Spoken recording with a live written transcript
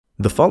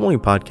The following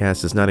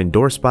podcast is not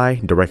endorsed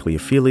by, directly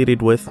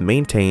affiliated with,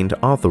 maintained,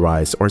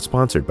 authorized, or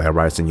sponsored by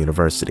Ryerson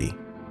University.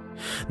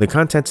 The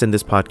contents in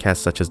this podcast,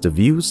 such as the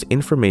views,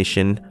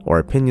 information, or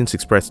opinions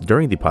expressed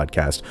during the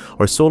podcast,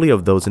 are solely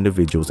of those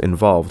individuals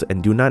involved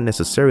and do not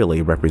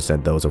necessarily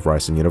represent those of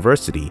Ryerson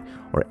University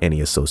or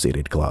any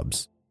associated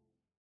clubs.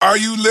 Are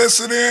you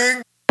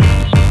listening?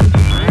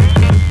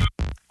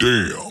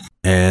 Damn.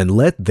 And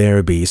let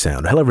there be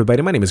sound. Hello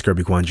everybody, my name is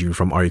Kirby Kwanju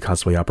from RU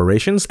Cosplay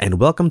Operations, and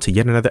welcome to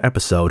yet another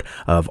episode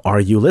of Are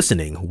You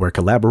Listening, where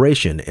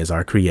collaboration is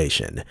our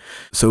creation.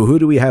 So who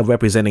do we have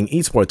representing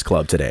Esports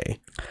Club today?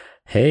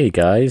 Hey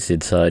guys,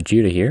 it's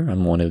Judah here.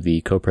 I'm one of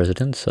the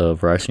co-presidents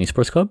of Ryerson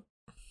Esports Club.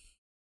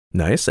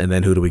 Nice, and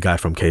then who do we got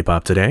from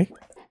K-pop today?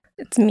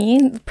 It's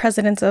me,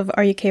 president of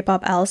Are You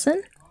K-pop,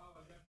 Allison.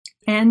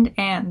 And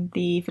Anne,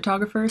 the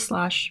photographer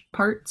 /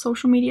 part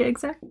social media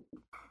exec.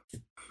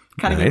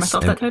 Kind of gave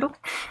myself that title.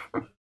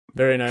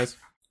 Very nice.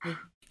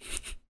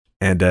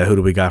 And who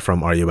do we got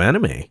from Are You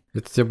Anime?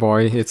 It's your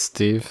boy, it's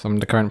Steve. I'm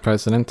the current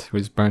president,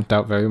 who's burnt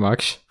out very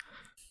much.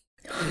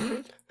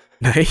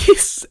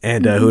 Nice.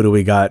 And who do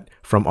we got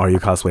from Are You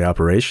Cosplay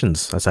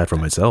Operations, aside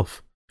from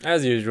myself?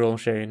 As usual,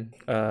 Shane.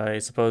 I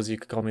suppose you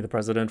could call me the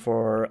president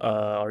for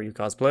Are You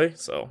Cosplay,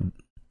 so...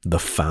 The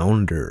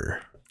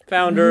founder.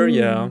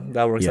 Yeah,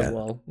 that works as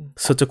well.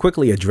 So to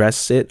quickly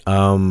address it,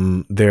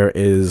 there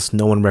is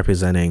no one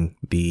representing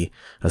the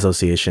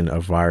Association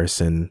of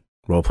Ryerson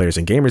Role Players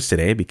and Gamers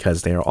today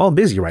because they are all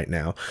busy right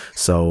now.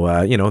 So,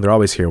 they're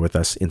always here with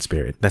us in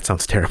spirit. That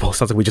sounds terrible.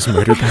 Sounds like we just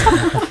murdered them.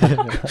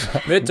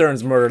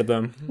 Midterms murdered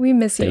them. We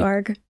miss you,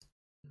 Arg.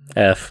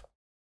 F.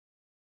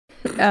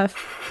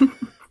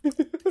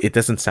 It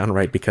doesn't sound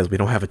right because we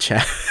don't have a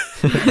chat.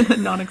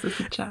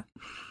 Non-existent chat.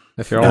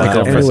 If you're only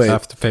anyway. you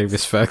have to pay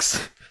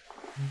respects.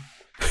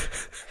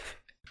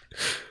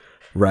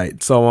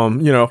 Right. So,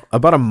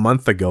 about a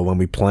month ago when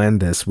we planned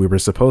this, we were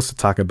supposed to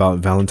talk about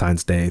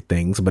Valentine's Day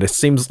things, but it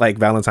seems like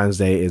Valentine's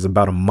Day is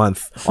about a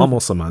month,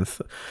 almost a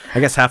month, I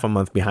guess half a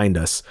month behind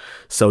us.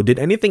 So did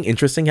anything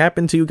interesting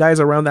happen to you guys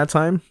around that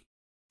time?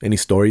 Any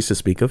stories to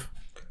speak of?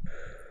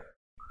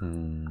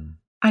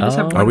 I just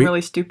have one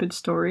really stupid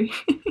story.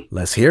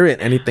 Let's hear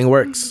it. Anything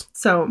works.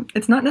 So,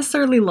 it's not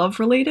necessarily love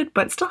related,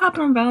 but it still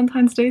happened on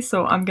Valentine's Day,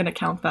 so I'm going to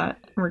count that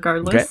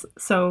regardless. Okay.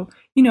 So,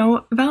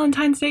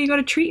 Valentine's Day, you got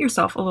to treat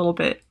yourself a little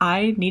bit.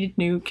 I needed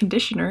new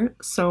conditioner,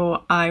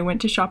 so I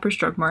went to Shoppers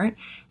Drug Mart,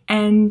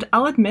 and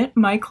I'll admit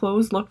my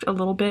clothes looked a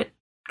little bit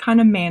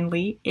kind of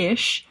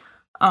manly-ish.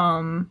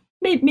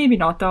 Maybe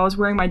not though. I was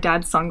wearing my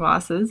dad's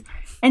sunglasses.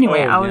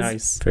 Anyway,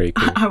 nice. Very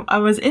cool. I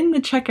was in the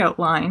checkout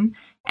line,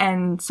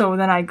 and so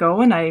then I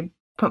go and I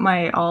put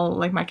my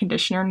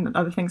conditioner and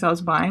other things I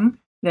was buying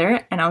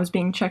there, and I was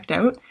being checked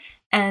out,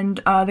 and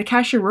the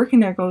cashier working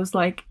there goes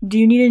like, "Do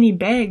you need any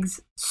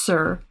bags,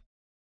 sir?"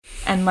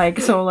 And I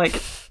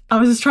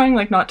was just trying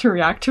not to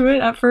react to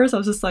it at first. I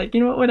was just like,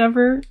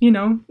 whatever,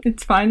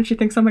 it's fine if she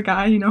thinks I'm a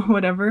guy,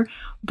 whatever.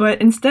 But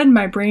instead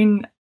my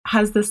brain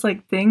has this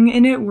thing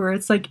in it where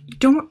it's like,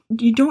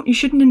 you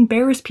shouldn't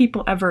embarrass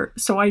people ever.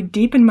 So I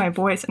deepened my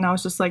voice and I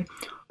was just like,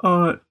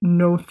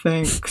 no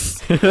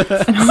thanks. And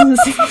I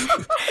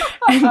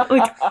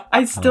was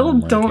I still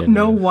don't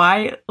know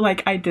why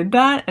I did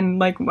that.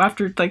 And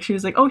after she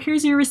was like, "Oh,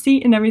 here's your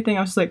receipt and everything,"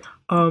 I was just like,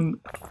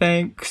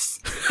 thanks.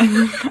 And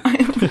then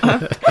I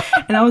left.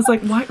 And I was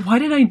like, why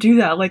did I do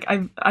that?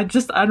 I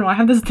don't know, I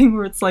have this thing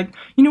where it's like,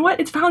 you know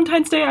what, it's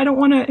Valentine's Day, I don't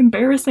want to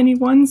embarrass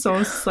anyone, so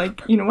it's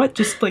like, you know what,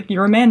 just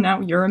you're a man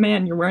now, you're a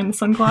man, you're wearing the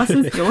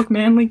sunglasses, you look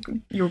manly,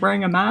 you're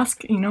wearing a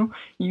mask,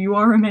 you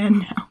are a man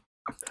now.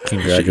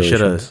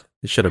 Congratulations.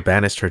 You should have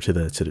banished her to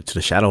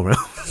the shadow realm.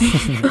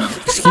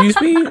 Excuse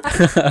me?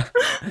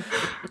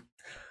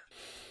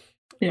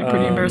 Yeah,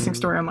 pretty embarrassing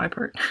story on my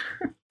part.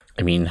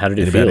 I mean, how did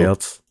it Anybody feel?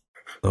 else?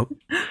 Oh.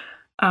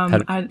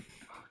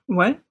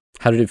 What?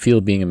 How did it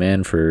feel being a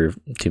man for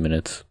 2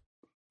 minutes?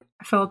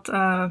 I felt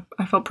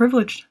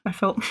privileged. I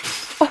felt.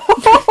 You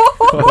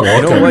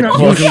know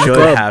what? You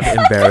should have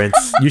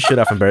embarrassed. You should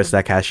have embarrassed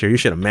that cashier. You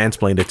should have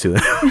mansplained it to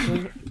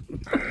him.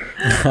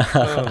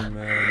 Oh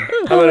man.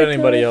 How about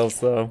anybody else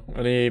though?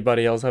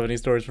 Anybody else have any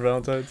stories for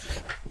Valentine's?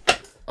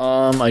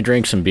 I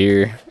drank some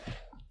beer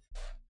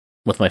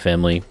with my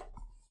family,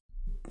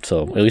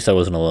 so at least I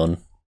wasn't alone.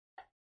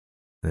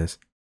 Yes.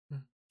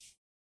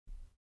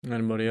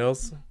 Anybody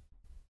else?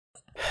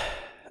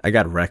 I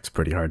got wrecked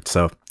pretty hard.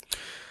 So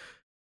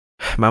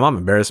my mom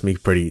embarrassed me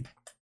pretty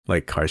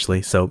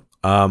harshly. So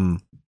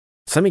some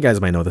of you guys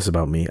might know this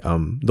about me.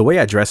 The way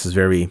I dress is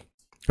very,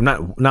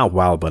 I'm not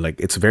wild, but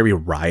it's very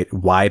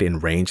wide in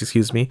range,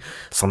 excuse me.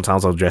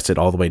 Sometimes I'll dress it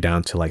all the way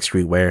down to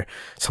streetwear.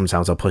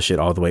 Sometimes I'll push it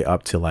all the way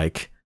up to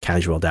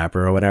casual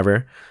dapper or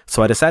whatever.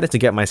 So I decided to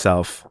get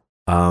myself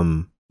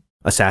a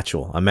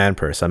satchel, a man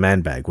purse, a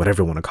man bag,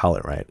 whatever you want to call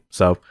it, right?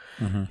 So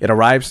it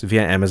arrives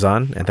via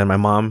Amazon, and then my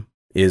mom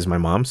is my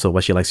mom. So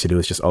what she likes to do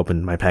is just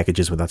open my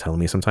packages without telling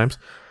me sometimes.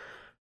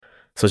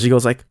 So she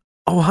goes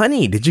 "Oh,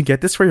 honey, did you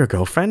get this for your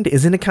girlfriend?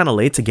 Isn't it kind of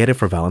late to get it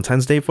for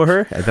Valentine's Day for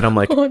her?" And then I'm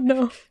like, "Oh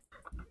no."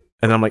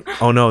 And I'm like,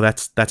 "Oh no,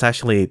 that's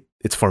actually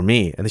it's for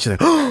me. And then she's like,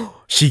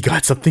 oh, she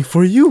got something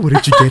for you. What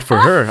did you get for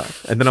her?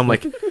 And then I'm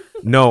like,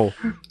 no,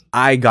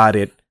 I got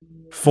it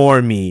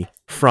for me,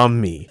 from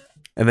me.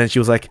 And then she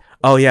was like,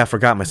 oh yeah, I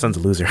forgot my son's a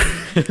loser.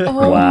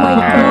 Oh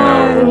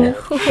Wow. my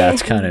god.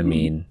 That's kind of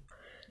mean.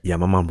 Yeah,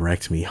 my mom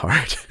wrecked me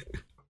hard.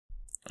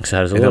 So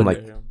how does it And I'm look?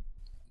 like,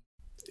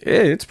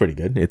 it's pretty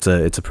good. It's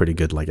a pretty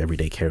good like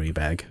everyday carry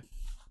bag.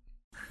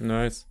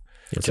 Nice.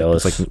 It's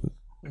Jealous. like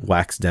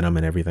wax denim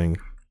and everything.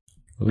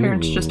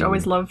 Parents just Ooh.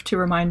 always love to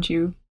remind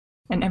you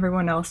and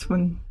everyone else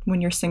when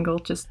you're single,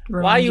 just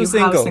remind Why are you how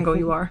single? single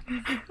you are.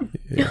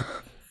 Yeah.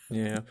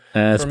 Yeah.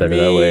 That's For better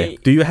that way.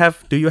 Do you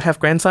have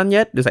grandson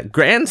yet? Is that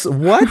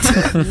what?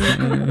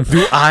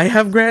 Do I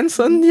have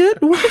grandson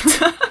yet?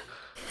 What?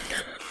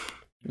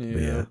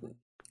 Yeah.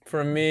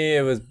 For me,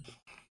 it was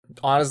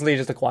honestly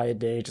just a quiet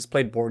day. Just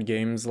played board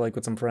games like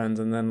with some friends,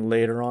 and then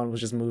later on was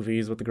just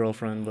movies with the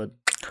girlfriend. But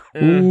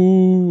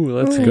Ooh,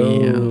 let's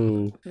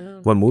Ooh. go.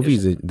 What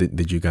movies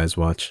did you guys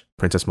watch?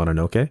 Princess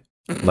Mononoke?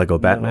 Lego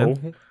Batman?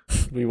 No.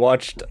 We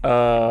watched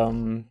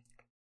Thor.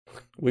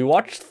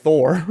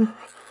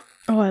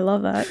 Oh, I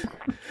love that.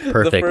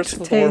 Perfect. The first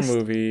Thor Taste.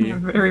 movie.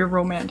 Very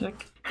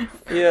romantic.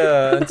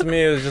 Yeah, and to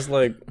me it was just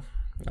like,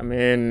 I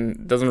mean,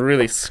 it doesn't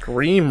really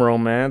scream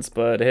romance,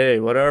 but hey,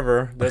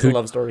 whatever. There's a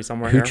love story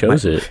somewhere Who here.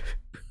 chose it?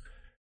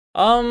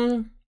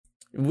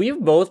 We've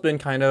both been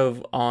kind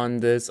of on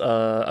this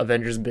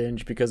Avengers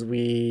binge because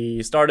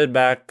we started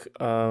back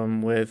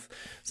with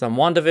some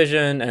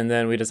WandaVision, and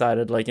then we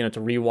decided to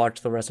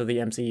rewatch the rest of the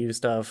MCU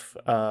stuff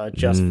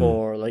just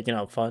for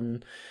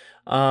fun.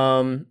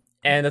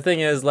 And the thing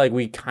is,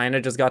 we kind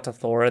of just got to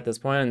Thor at this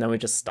point, and then we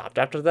just stopped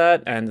after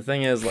that. And the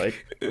thing is,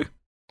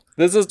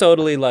 this is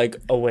totally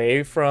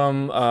away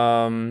from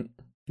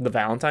the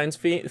Valentine's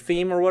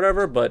theme or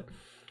whatever, but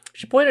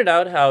she pointed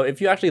out how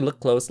if you actually look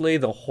closely,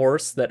 the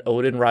horse that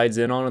Odin rides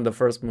in on in the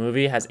first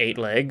movie has 8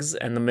 legs,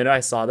 and the minute I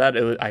saw that,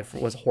 I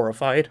was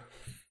horrified.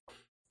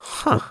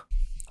 Huh.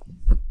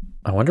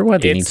 I wonder why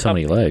they need It's so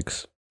many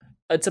legs.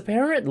 It's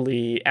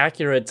apparently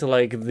accurate to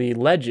the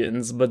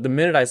legends, but the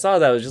minute I saw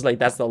that, I was just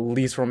that's the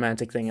least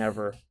romantic thing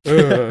ever.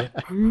 Ugh.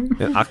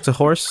 An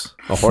octohorse?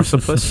 A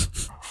horsopus?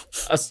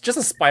 Just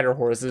a spider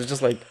horse is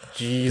just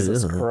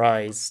Jesus Ugh.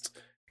 Christ.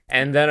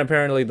 And then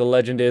apparently the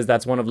legend is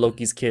that's one of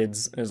Loki's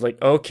kids. It's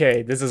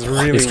okay, this is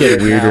really It's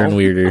getting weird weirder now. and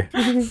weirder.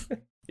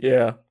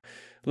 Yeah,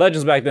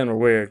 legends back then were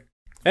weird.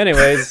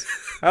 Anyways,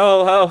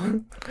 how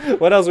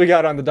what else we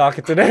got on the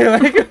docket today?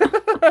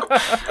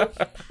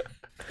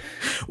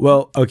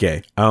 Well,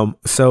 okay.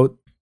 So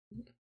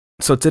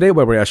today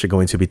what we're actually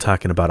going to be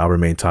talking about, our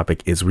main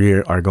topic is we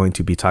are going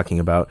to be talking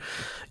about,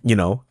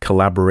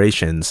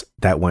 collaborations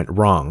that went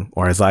wrong,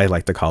 or as I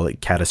like to call it,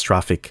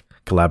 catastrophic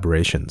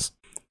collaborations.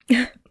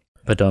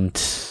 But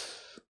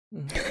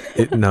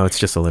No, it's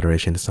just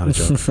alliteration. It's not a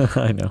joke.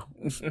 I know.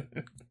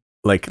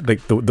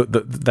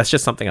 That's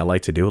just something I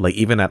like to do.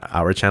 Even at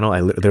our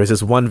channel, there was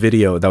this one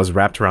video that was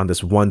wrapped around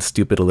this one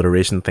stupid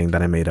alliteration thing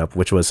that I made up,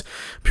 which was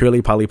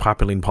purely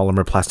polypropylene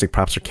polymer plastic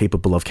props are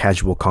capable of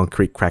casual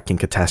concrete cracking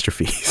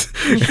catastrophes.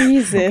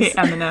 Jesus. Okay,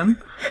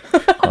 Eminem.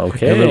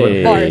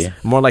 Okay. Bars.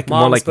 more like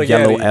spaghetti.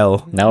 yellow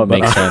L. Now it But,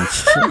 makes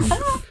sense.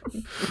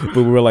 But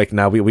we were like,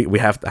 now we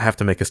have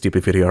to make a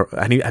stupid video.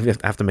 I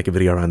have to make a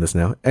video around this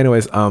now.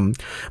 Anyways,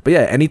 but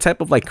yeah, any type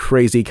of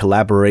crazy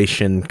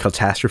collaboration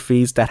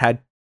catastrophes that had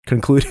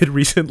concluded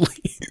recently.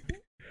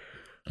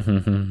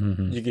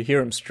 You could hear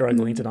him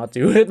struggling to not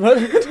do it, but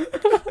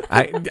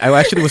I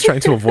actually was trying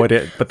to avoid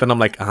it, but then I'm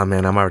like, oh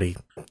man, I'm already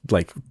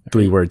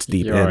 3 words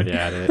deep You're in. already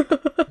at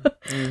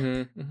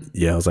it.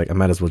 Yeah, I was like, I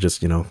might as well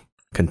just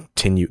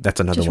continue. That's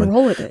another Just one.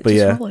 roll with it. But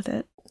Just yeah. roll with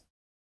it.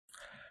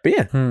 But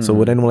yeah, so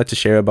would anyone like to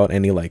share about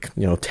any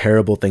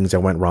terrible things that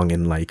went wrong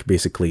in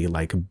basically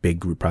big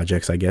group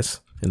projects? I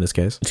guess in this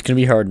case, It's gonna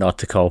be hard not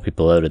to call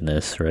people out in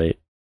this, right?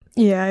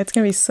 Yeah, it's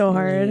gonna be so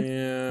hard.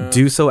 yeah.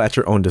 do so at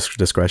your own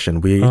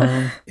discretion. We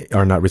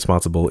are not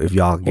responsible if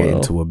y'all get Well,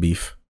 into a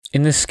beef.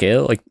 In this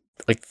scale,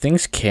 like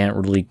things can't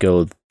really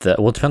go that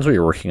well. It depends what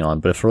you're working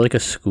on, but if we're a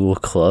school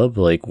club,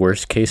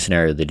 worst case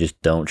scenario, they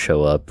just don't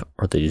show up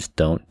or they just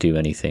don't do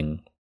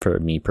anything. For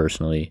me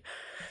personally,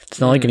 it's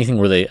not like anything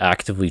where they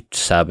actively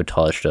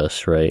sabotaged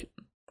us, right?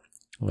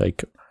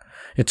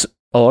 It's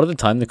a lot of the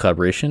time the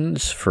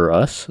collaborations for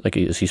us, as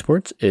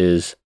esports,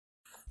 is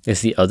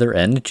the other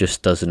end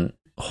just doesn't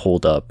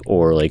hold up,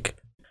 or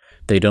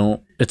they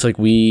don't. It's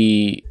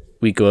we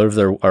go out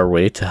of our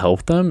way to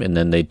help them, and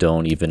then they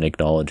don't even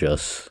acknowledge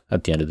us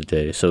at the end of the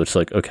day. So it's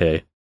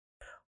okay,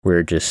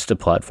 we're just a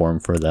platform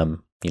for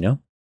them,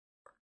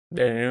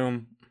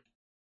 Damn.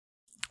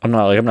 I'm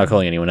not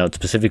calling anyone out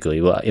specifically.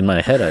 Well, in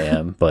my head I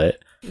am, but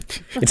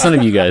it's none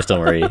of you guys.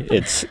 Don't worry.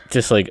 It's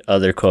just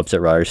other co-ops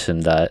at Ryerson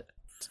that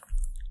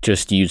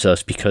just use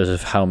us because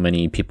of how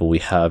many people we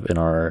have in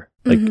our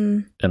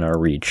in our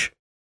reach.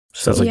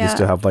 Sounds like you Yeah.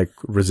 still have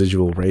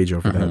residual rage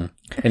over that.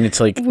 And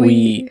it's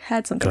We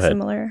had something Go ahead.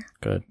 similar.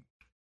 good.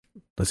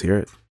 Let's hear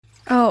it.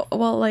 Oh,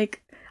 well,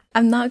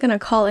 I'm not going to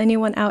call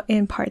anyone out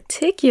in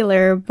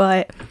particular,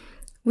 but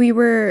we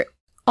were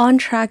on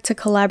track to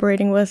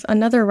collaborating with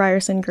another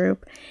Ryerson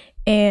group.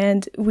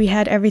 And we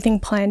had everything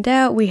planned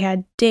out. We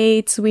had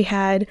dates. We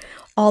had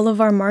all of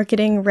our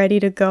marketing ready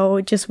to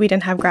go. Just we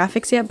didn't have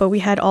graphics yet, but we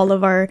had all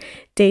of our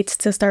dates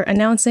to start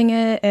announcing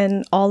it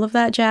and all of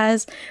that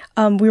jazz.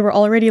 We were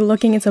already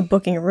looking into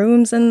booking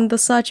rooms and the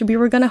such. We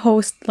were going to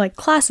host like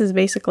classes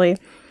basically.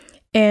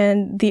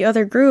 And the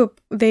other group,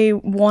 they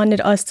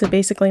wanted us to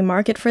basically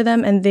market for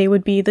them, and they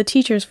would be the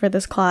teachers for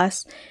this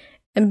class.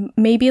 And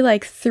maybe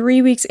like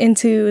 3 weeks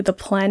into the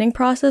planning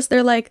process,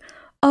 they're like,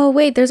 oh,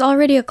 wait, there's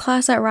already a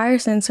class at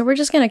Ryerson, so we're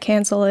just going to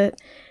cancel it.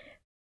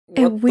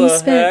 And we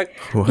spent,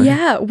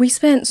 yeah, we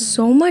spent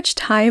so much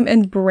time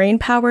and brain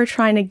power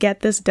trying to get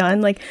this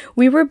done. Like,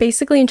 we were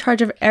basically in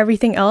charge of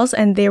everything else,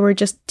 and they were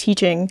just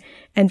teaching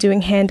and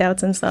doing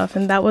handouts and stuff.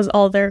 And that was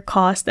all their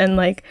cost and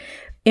like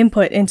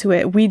input into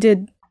it. We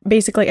did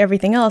basically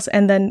everything else.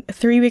 And then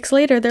 3 weeks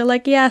later, they're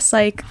like, yeah,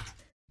 psych.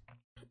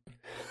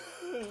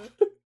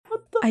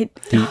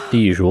 The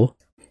usual.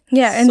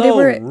 Yeah, and So they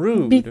were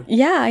rude.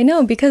 yeah, I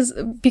know, because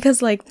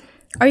like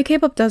RU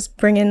K-pop does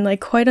bring in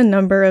like quite a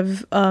number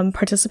of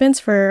participants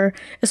for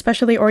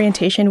especially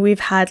orientation. We've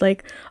had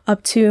like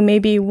up to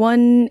maybe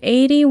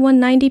 180,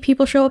 190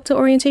 people show up to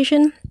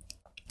orientation.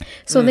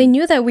 So they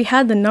knew that we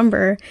had the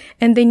number,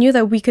 and they knew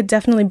that we could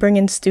definitely bring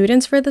in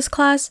students for this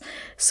class.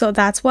 So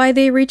that's why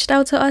they reached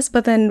out to us.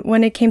 But then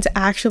when it came to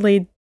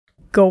actually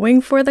going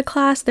for the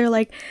class, they're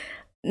like,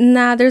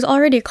 nah, there's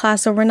already a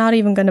class, so we're not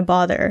even gonna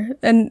bother.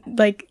 And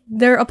like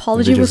their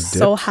apology was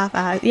so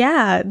half-assed.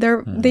 Yeah,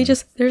 they're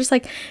just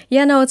like,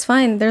 yeah, no, it's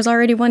fine. There's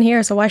already one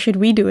here, so why should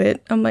we do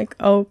it? I'm like,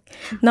 oh,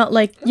 not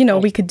like, you know,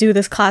 we could do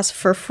this class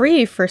for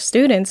free for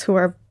students who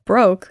are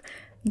broke.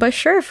 But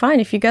sure, fine.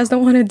 If you guys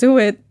don't want to do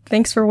it,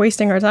 thanks for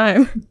wasting our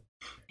time.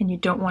 And you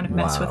don't want to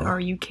mess with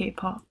RU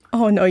K-pop.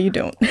 Oh no, you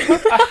don't.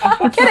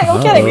 I'm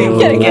kidding.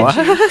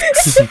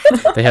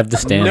 They have the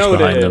stance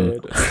behind them.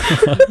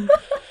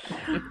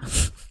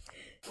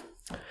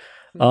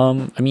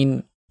 I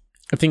mean,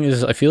 the thing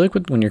is, I feel like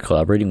when you're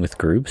collaborating with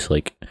groups,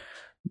 like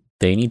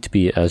they need to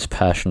be as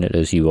passionate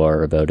as you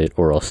are about it,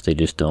 or else they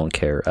just don't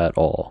care at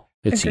all.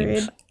 It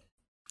seems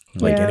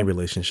like any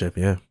relationship,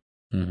 yeah.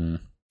 Mm-hmm.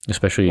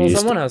 Especially, well,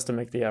 someone has to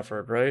make the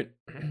effort, right?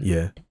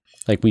 Yeah.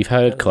 Like we've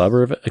had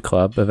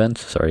collab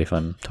events. Sorry if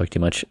I'm talking too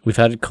much. We've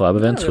had collab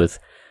events with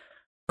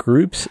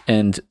groups,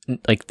 and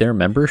like their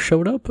members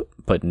showed up,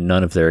 but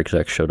none of their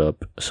execs showed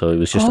up. So it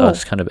was just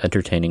us kind of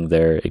entertaining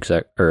their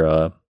exec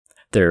or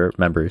their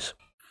members.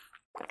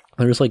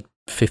 There was like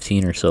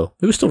 15 or so.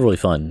 It was still really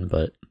fun,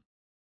 but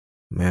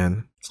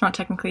man, it's not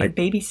technically a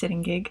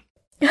babysitting gig.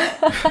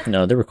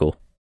 No, they were cool.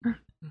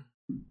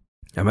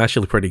 I'm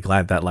actually pretty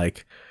glad that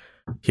like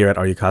here at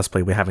RU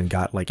Cosplay we haven't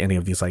got like any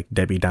of these like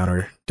Debbie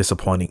Downer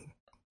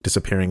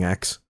disappearing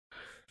acts.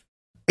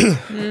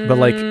 But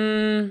like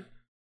I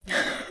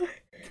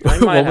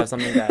might have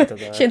something to add to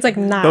that. Shane's like,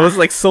 nah. There was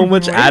like so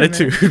much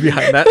attitude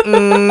behind that.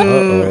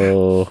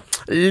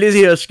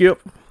 Lizzie,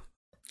 skip.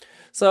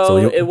 So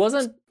it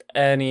wasn't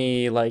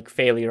any like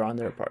failure on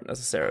their part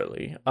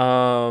necessarily.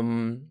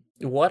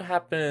 What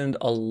happened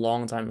a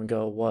long time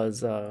ago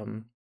was a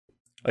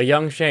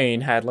young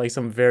Shane had like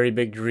some very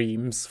big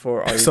dreams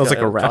for our sounds like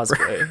a rapper.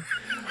 cosplay.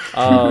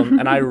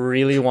 And I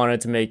really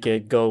wanted to make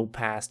it go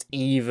past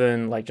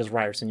even like just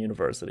Ryerson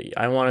University.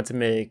 I wanted to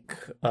make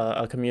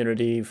a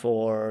community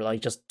for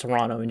like just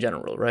Toronto in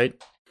general, right?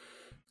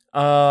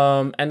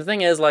 And the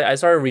thing is, like, I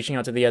started reaching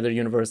out to the other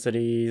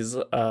universities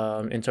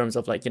in terms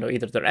of like, you know,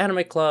 either their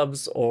anime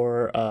clubs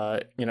or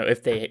you know,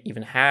 if they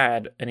even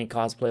had any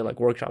cosplay like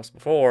workshops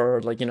before,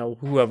 or, like, you know,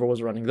 whoever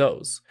was running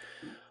those.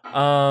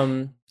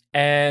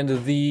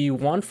 And the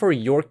one for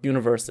York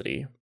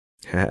University,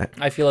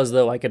 I feel as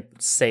though I could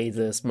say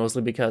this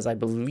mostly because I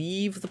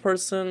believe the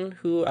person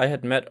who I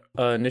had met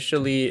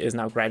initially is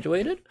now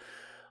graduated.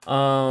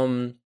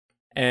 And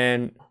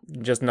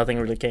just nothing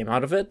really came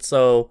out of it.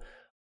 So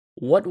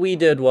what we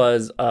did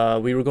was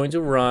we were going to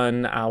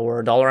run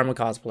our Dollarama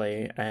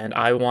cosplay, and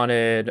I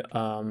wanted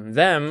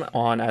them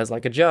on as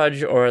like a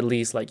judge, or at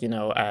least like, you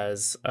know,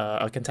 as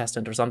a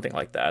contestant or something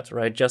like that,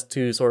 right? Just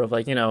to sort of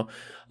like, you know,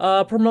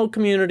 promote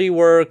community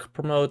work,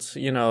 promote,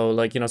 you know,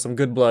 like, you know, some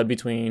good blood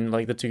between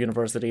like the two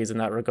universities in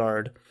that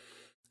regard.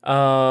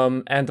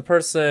 And the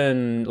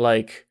person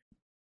like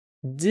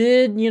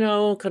did, you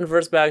know,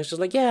 converse back. It's just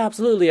like, yeah,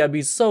 absolutely, I'd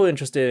be so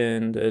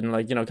interested in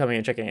like, you know, coming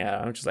and checking it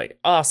out. I'm just like,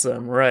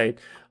 awesome, right?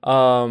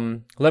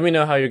 Let me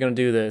know how you're gonna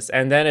do this.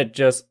 And then it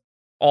just,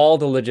 all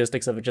the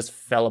logistics of it just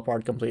fell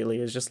apart completely.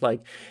 It's just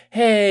like,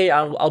 hey,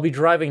 I'll be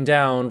driving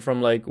down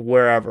from like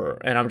wherever,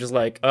 and I'm just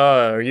like,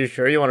 are you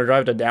sure you want to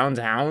drive to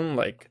downtown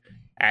like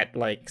at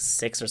like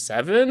 6 or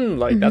 7?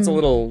 Like that's a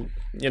little,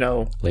 you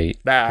know,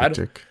 late, bad.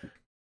 Hectic.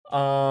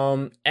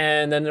 And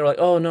then they're like,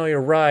 oh no,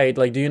 you're right,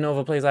 like, do you know of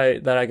a place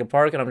that I could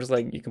park? And I'm just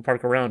like, you can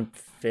park around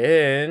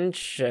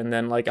Finch, and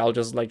then like I'll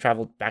just like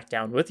travel back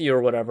down with you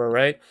or whatever,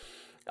 right?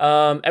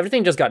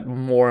 Everything just got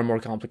more and more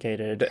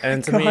complicated,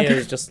 and to me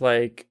it's just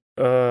like,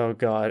 oh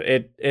god,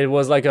 it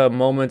was like a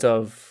moment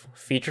of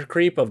feature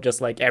creep of just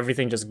like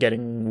everything just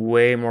getting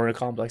way more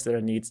complex than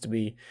it needs to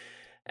be.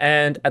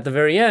 And at the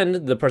very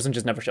end, the person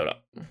just never showed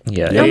up.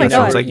 Yeah, Oh my it's-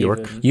 God. Sounds like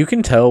York. You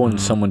can tell when Mm.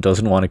 someone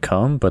doesn't want to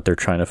come, but they're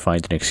trying to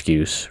find an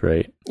excuse,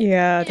 right?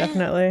 Yeah,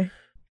 definitely.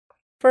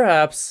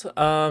 Perhaps.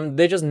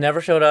 They just never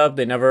showed up.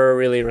 They never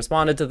really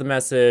responded to the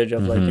message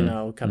of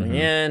coming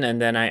in. And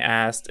then I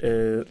asked,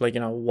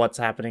 what's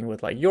happening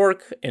with like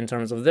York in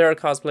terms of their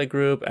cosplay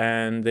group.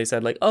 And they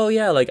said like, oh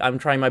yeah, like I'm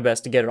trying my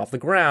best to get it off the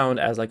ground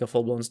as like a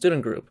full-blown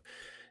student group.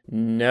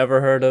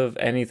 Never heard of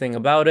anything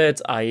about it.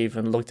 I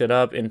even looked it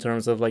up in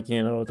terms of like,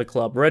 the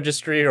club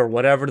registry or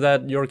whatever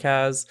that York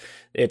has.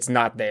 It's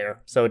not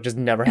there. So it just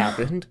never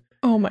happened.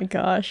 Oh my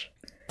gosh.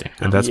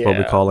 And that's what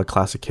we Yeah. call a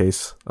classic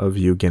case of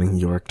you getting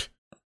Yorked.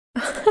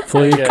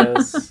 Flaked.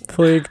 Yes.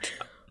 Flaked.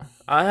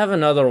 I have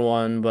another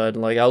one, but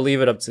like I'll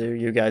leave it up to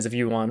you guys if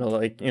you want to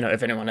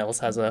if anyone else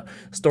has a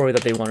story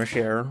that they want to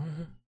share.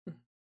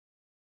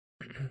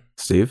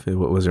 Steve,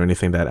 was there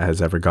anything that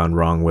has ever gone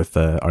wrong with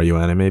Are You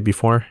Anime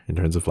before in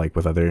terms of like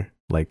with other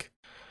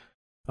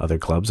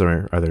clubs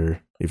or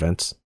other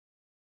events?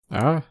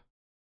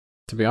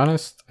 To be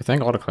honest, I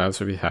think all the clubs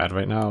that we had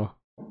right now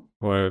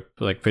were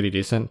like pretty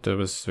decent. There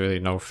was really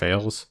no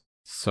fails,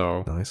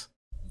 so Nice.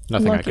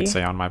 nothing I Lucky. could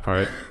say on my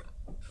part.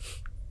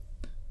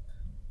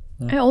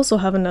 I also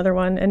have another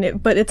one,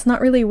 but it's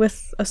not really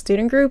with a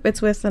student group.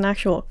 It's with an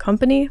actual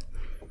company.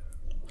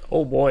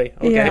 Oh boy.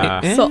 Okay.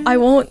 Yeah. So I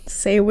won't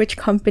say which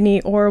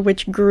company or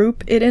which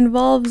group it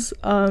involves,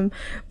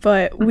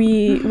 but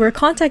we were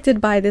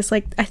contacted by this,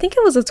 like, I think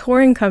it was a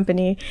touring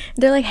company.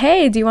 They're like,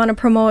 hey, do you want to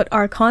promote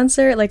our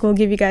concert? Like, we'll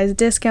give you guys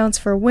discounts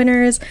for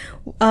winners.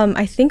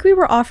 I think we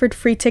were offered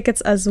free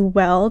tickets as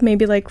well,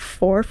 maybe like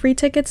 4 free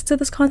tickets to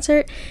this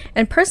concert.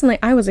 And personally,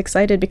 I was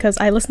excited because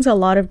I listened to a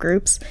lot of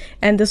groups,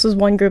 and this was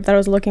one group that I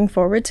was looking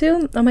forward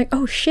to. I'm like,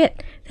 oh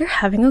shit, they're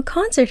having a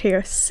concert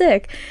here.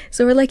 Sick.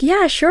 So we're like,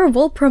 yeah, sure,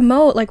 we'll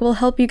promote. Like, we'll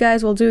help you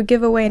guys. We'll do a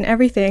giveaway and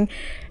everything.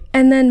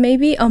 And then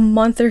maybe a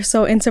month or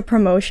so into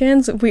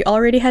promotions, we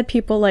already had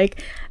people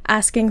like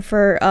asking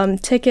for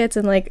tickets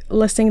and like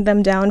listing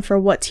them down for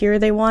what tier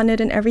they wanted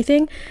and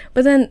everything.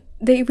 But then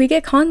we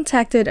get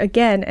contacted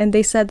again, and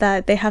they said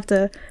that they have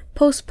to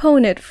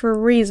postpone it for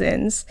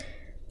reasons.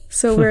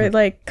 So we're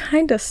like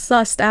kind of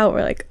sussed out.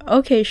 We're like,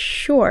 okay,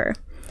 sure.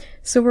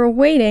 So we're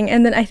waiting,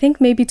 and then I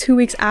think maybe 2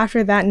 weeks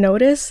after that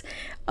notice,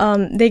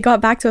 they got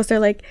back to us. They're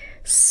like,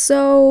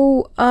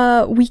 so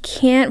we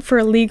can't,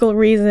 for legal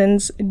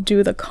reasons,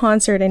 do the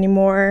concert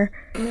anymore.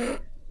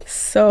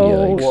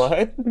 So Yikes.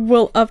 What?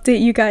 we'll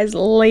update you guys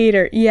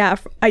later. Yeah,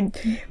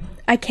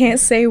 I can't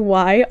say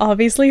why,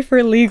 obviously,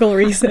 for legal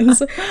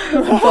reasons,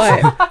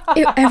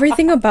 but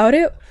everything about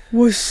it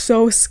was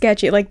so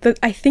sketchy. Like,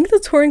 I think the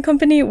touring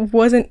company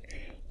wasn't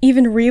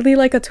even really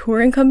like a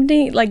touring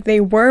company. Like, they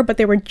were, but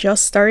they were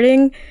just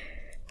starting,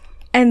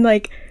 and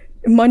like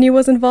money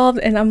was involved,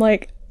 and I'm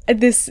like,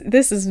 this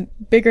is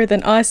bigger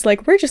than us.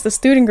 Like, we're just a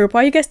student group.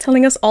 Why are you guys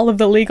telling us all of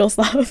the legal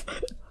stuff?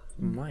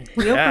 My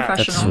Real God.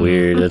 professional. That's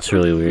weird. That's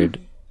really weird.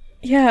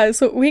 Yeah,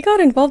 so we got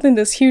involved in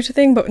this huge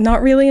thing, but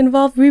not really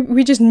involved.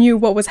 We just knew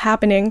what was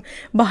happening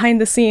behind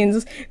the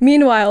scenes.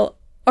 Meanwhile,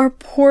 our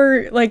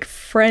poor like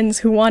friends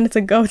who wanted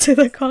to go to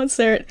the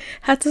concert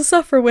had to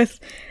suffer with,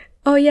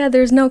 oh yeah,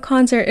 there's no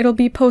concert, it'll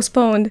be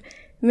postponed.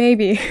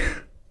 Maybe.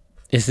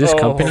 Is this Oh.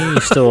 company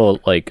still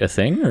like a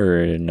thing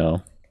or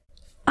no?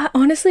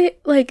 Honestly,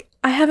 like,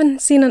 I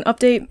haven't seen an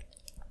update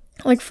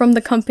like from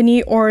the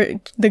company or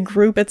the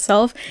group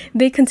itself.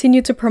 They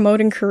continued to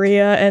promote in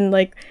Korea, and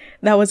like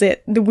that was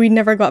it. We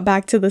never got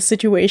back to the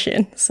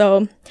situation.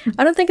 So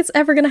I don't think it's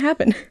ever gonna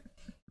happen.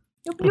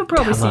 You'll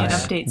probably see an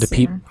Dumbass. update The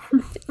peop-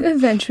 soon.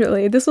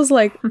 Eventually. This was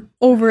like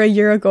over a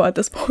year ago at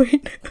this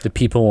point. The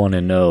people want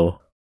to know.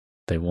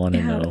 They want to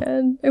Yeah, know.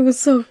 man. It was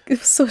so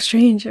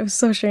strange. It was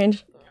so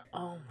strange.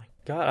 Oh my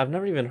God, I've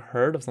never even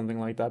heard of something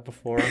like that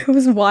before. It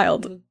was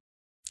wild.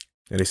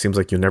 And it seems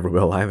like you never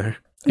will either.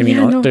 I mean,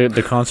 Yeah, no.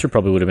 the concert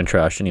probably would have been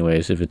trashed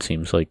anyways if it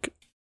seems like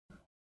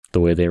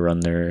the way they run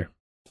their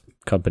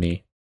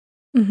company.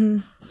 Hmm.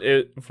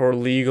 For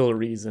legal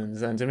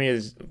reasons, and to me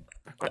is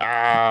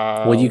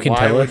Well, you can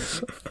tell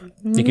us.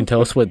 You can tell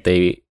us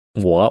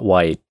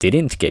why it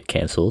didn't get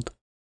canceled.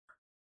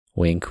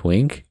 Wink,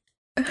 wink.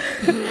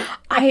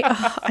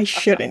 I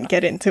shouldn't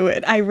get into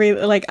it. I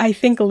really like. I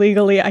think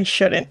legally I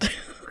shouldn't.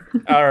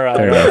 All right,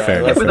 Fair all enough, right,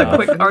 fair let's With enough. a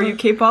not- quick "Are you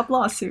K-pop"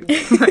 lawsuit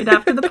right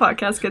after the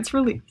podcast gets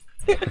released.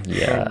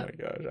 Yeah, Oh my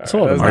gosh, That's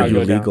all a lot of let's money. not Are you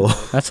go down. legal?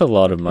 that's a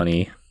lot of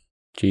money.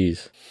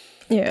 Jeez.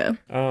 Yeah.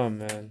 Oh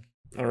man.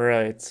 All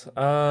right.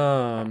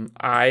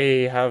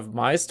 I have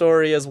my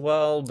story as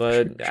well,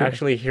 but Sure.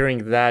 actually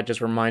hearing that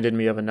just reminded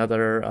me of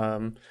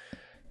another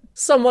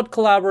somewhat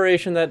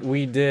collaboration that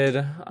we did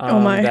Oh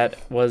my. that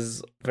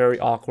was very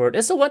awkward.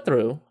 It's a went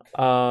through.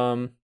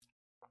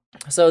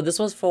 So this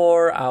was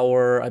for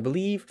our, I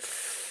believe,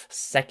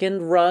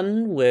 second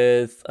run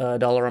with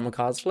Dollarama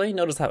Cosplay.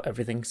 Notice how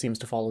everything seems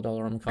to follow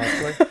Dollarama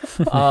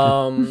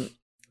Cosplay.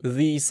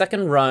 The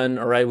second run,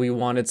 all right, we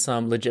wanted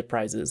some legit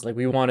prizes. Like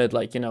we wanted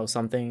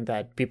something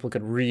that people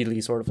could really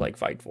sort of like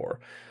fight for.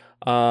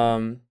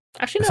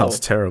 Actually That no. sounds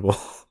terrible.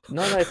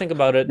 now that I think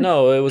about it,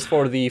 no, it was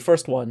for the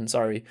first one.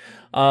 Sorry,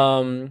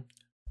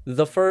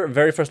 the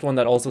very first one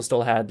that also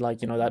still had like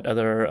that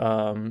other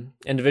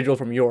individual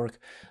from York.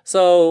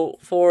 So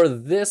for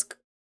this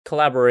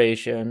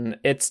collaboration,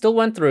 it still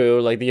went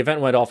through. Like the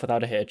event went off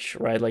without a hitch,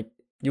 right? Like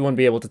you wouldn't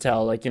be able to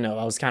tell. Like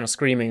I was kind of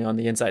screaming on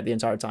the inside the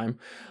entire time.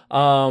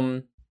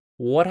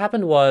 What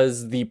happened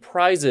was the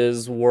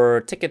prizes were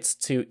tickets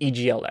to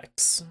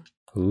EGLX.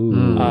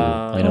 Ooh,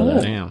 I know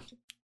that. Damn.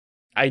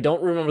 I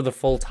don't remember the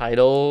full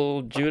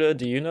title. Judah,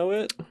 do you know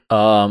it?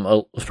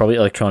 It's probably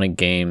Electronic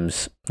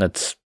Games.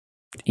 That's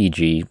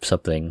EG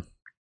something.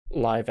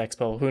 Live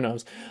Expo, who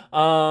knows?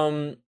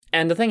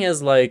 And the thing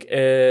is, like,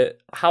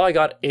 how I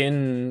got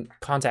in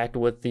contact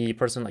with the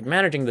person like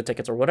managing the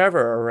tickets or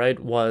whatever, right,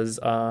 was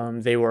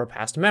they were a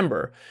past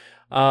member.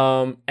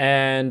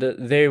 And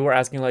they were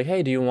asking like,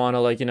 hey, do you want to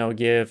like,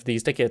 give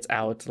these tickets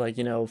out like,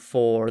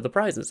 for the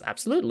prizes?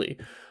 Absolutely.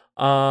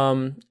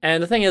 And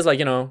the thing is like,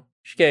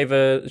 she gave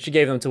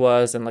them to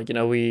us and like,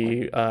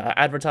 we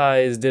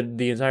advertised, did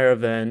the entire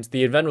event.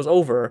 The event was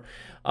over.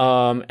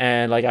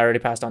 And like I already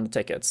passed on the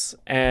tickets.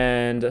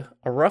 And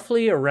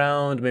roughly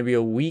around maybe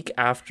a week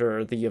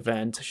after the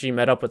event, she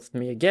met up with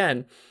me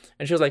again.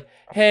 And she was like,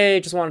 hey,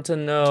 just wanted to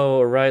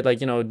know, right? Like,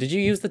 did you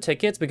use the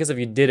tickets? Because if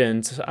you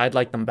didn't, I'd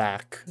like them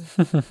back.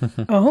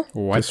 Oh,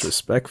 What?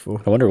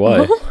 Disrespectful. I wonder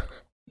why.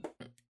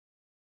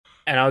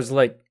 And I was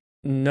like,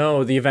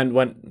 no, the event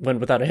went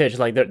without a hitch.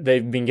 Like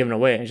they've been given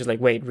away. And she's like,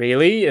 wait,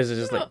 really? Is it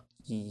just like,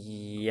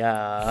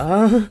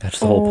 yeah, That's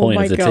the whole Oh point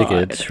my of the God.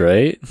 tickets,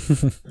 right?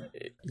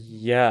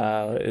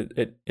 yeah.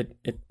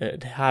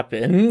 It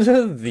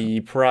happened. The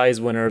prize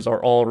winners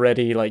are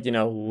already like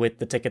with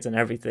the tickets and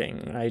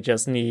everything. I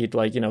just need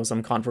like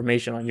some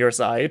confirmation on your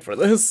side for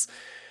this.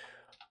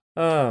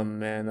 Oh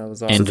man, that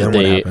was awesome. And So then did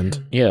what they?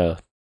 happened? Yeah,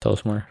 tell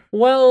us more.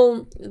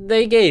 Well,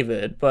 they gave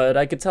it, but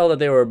I could tell that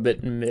they were a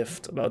bit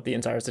miffed about the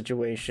entire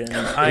situation.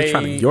 They're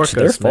trying to York It's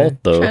their us, fault man.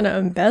 though. trying to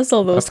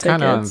embezzle those That's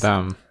kind of on tickets.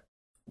 them.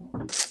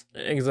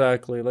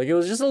 Exactly. Like it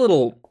was just a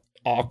little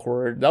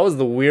awkward. That was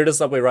the weirdest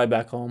subway ride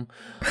back home.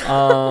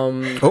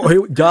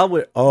 Oh, y'all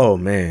were. Oh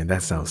man,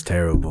 that sounds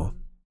terrible.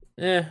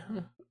 Yeah,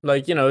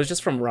 like it's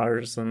just from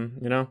Ryerson,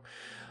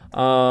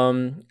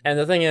 and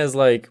the thing is,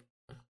 like,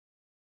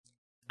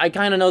 I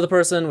kind of know the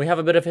person. We have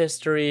a bit of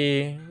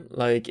history.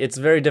 Like, it's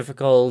very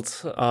difficult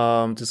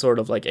to sort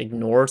of like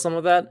ignore some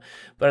of that.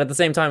 But at the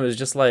same time, it's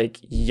just like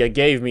you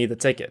gave me the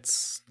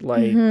tickets.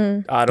 Like,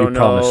 Mhm. I don't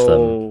promised them,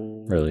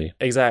 know. really.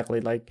 Exactly.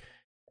 Like,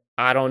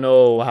 I don't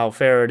know how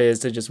fair it is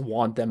to just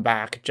want them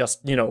back,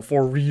 just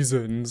for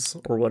reasons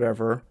or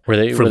whatever. Were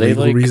they? For Were they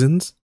legal like?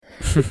 reasons.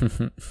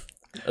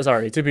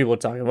 Sorry, two people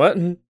talking. What?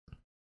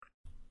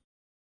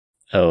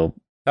 Oh,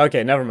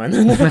 Okay, never mind.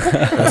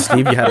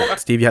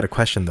 Steve, you had a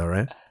question though,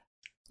 right?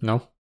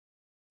 No.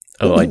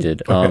 oh, I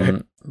did. Okay.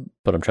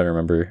 But I'm trying to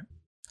remember.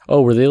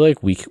 Oh, were they like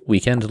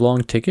weekend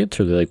long tickets,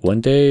 or they like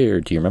one day, or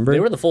do you remember? They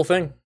were the full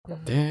thing.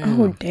 Damn.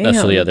 Oh damn!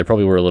 So yeah, they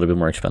probably were a little bit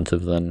more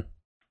expensive then.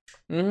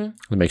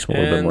 Mm-hmm. It makes a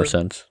little bit more And-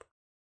 sense.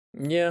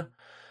 Yeah.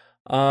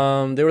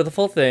 They were the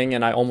full thing,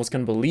 and I almost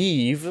couldn't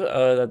believe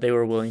that they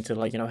were willing to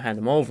hand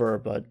them over.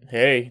 But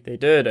hey, they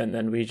did, and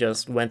then we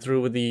just went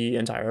through with the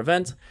entire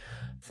event.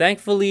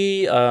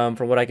 Thankfully,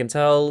 from what I can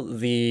tell,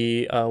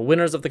 the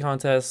winners of the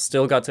contest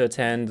still got to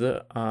attend,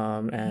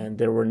 and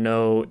there were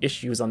no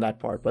issues on that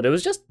part. But it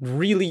was just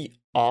really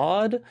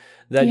odd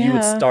that you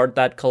would Yeah. start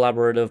that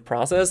collaborative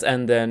process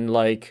and then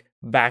like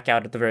back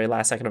out at the very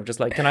last second of just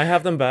like, can I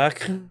have them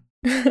back?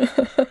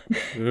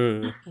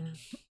 Ugh.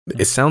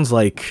 It sounds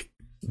like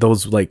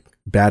those like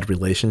bad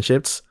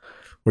relationships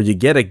where you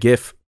get a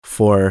gift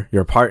for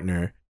your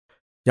partner,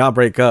 y'all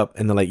break up,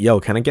 and they're like, "Yo,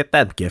 can I get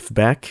that gift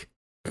back?"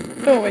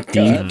 Oh my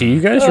god! Do you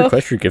guys Ugh.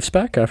 request your gifts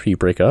back after you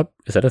break up?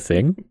 Is that a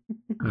thing?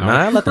 No.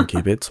 Nah, I let them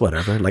keep it. It's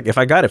whatever. Like if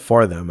I got it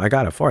for them, I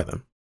got it for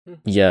them.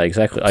 Yeah,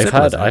 exactly.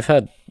 Simple as that. I've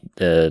had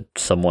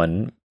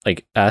someone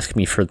like ask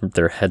me for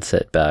their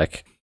headset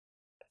back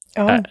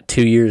Oh,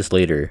 2 years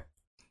later.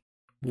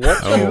 What?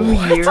 Oh.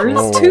 2 years?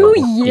 Oh. 2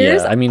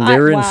 years. Yeah, I mean they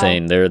were wow.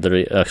 insane. They're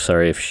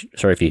sorry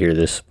if you hear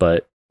this,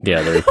 but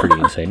yeah, they're pretty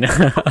insane.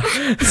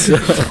 So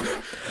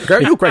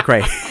Great.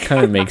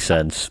 kind of makes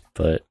sense,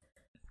 but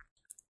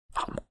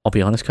I'll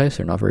be honest, guys,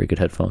 they're not very good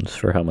headphones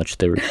for how much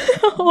they were.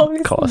 Oh,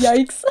 Cost.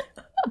 yikes!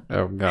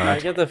 Oh I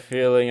god. get the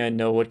feeling I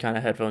know what kind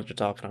of headphones you're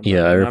talking about.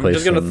 Yeah, I I'm replaced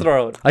just gonna them.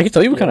 throw it. I can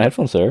tell you what kind of Yeah.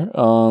 headphones they're.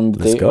 Let's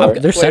They go. are,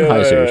 they're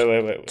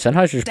Sennheisers. Wait.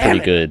 Sennheiser's Damn pretty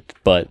it. good,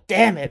 but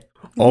Damn it.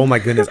 Oh my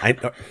goodness!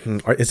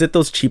 Is it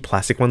those cheap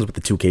plastic ones with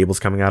the two cables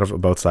coming out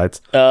of both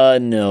sides?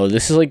 no,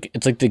 this is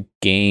it's like the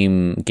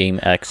Game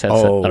X headset.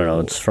 I don't know.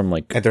 It's from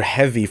like And they're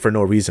heavy for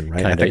no reason,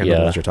 right? I Kinda, think I know the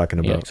yeah. ones you're talking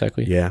about. yeah,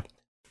 exactly. Yeah.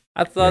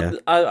 I thought Yeah.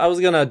 I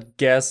was gonna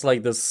guess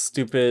like the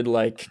stupid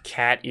like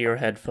cat ear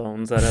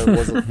headphones that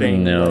was a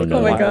thing. No, like, no. a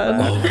Oh my while God.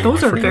 back. Oh,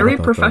 Those I are forgot very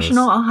about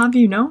professional, those. I'll have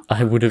you know.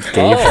 I would have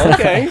gave. Oh,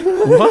 okay.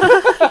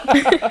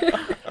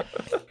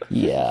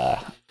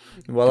 Yeah.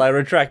 Well, I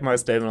retract my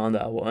statement on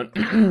that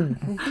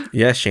one.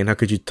 Yeah, Shane, how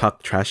could you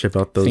talk trash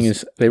about those? Thing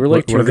is, they were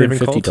like What are they even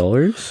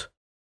 $250,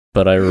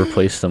 but I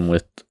replaced them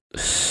with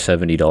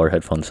 $70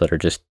 headphones that are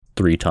just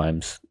 3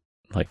 times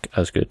like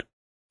as good.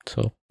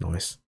 So,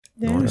 Nice.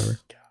 Yeah.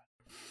 Nice.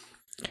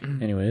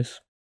 anyways,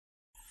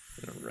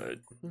 Right.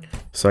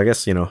 So I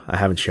guess, I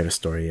haven't shared a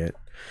story yet.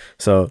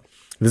 So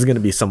this is going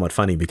to be somewhat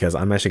funny because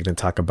I'm actually going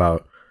to talk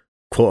about,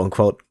 quote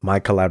unquote, my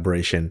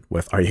collaboration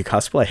with Are You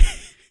Cosplay.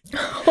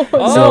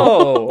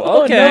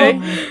 Oh, okay.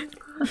 no.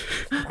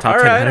 Top 10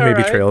 Alright, anime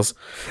alright. betrayals.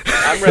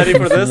 I'm ready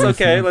for this.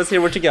 Okay, let's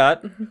hear what you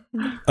got.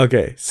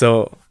 Okay,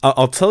 so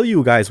I'll tell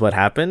you guys what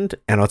happened,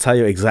 and I'll tell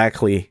you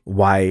exactly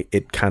why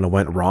it kind of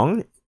went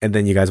wrong, and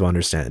then you guys will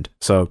understand.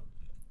 So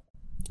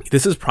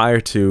this is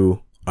prior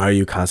to Are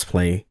You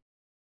Cosplay,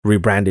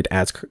 rebranded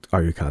as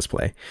Are You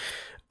Cosplay.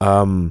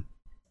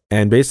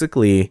 And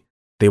basically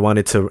they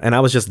wanted to, and I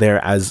was just there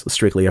as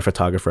strictly a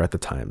photographer at the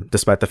time,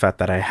 despite the fact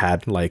that I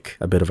had like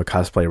a bit of a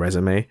cosplay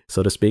resume,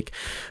 so to speak.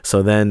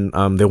 So then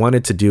they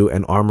wanted to do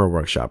an armor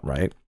workshop,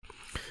 right?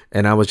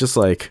 And I was just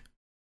like,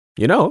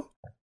 I don't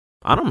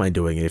mind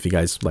doing it if you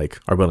guys like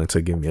are willing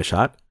to give me a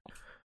shot.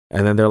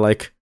 And then they're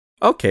like,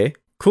 okay,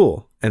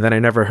 cool. And then I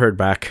never heard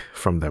back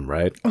from them,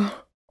 right? And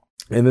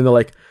then they're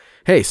like,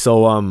 hey,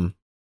 so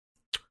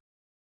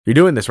you're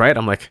doing this, right?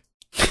 I'm like,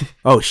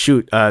 oh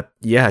shoot,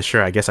 yeah,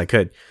 sure, I guess I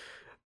could.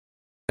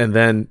 And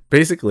then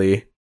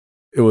basically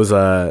it was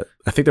I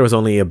think there was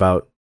only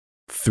about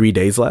 3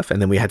 days left,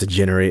 and then we had to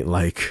generate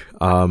like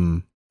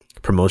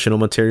promotional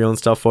material and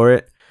stuff for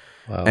it.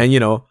 wow. And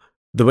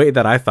the way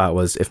that I thought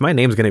was, if my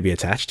name's going to be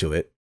attached to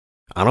it,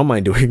 I don't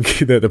mind doing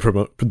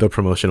the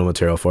promotional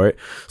material for it.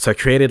 So I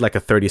created like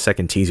a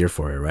 30-second teaser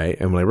for it, right?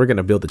 And like, we're going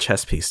to build the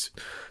chess piece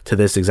to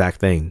this exact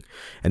thing.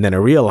 And then I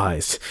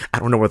realized I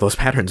don't know where those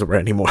patterns were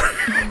anymore.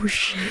 Oh,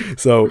 shit.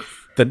 So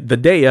the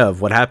day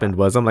of, what happened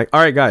was, I'm like,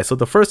 all right, guys, so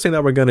the first thing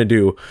that we're going to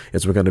do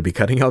is we're going to be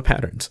cutting out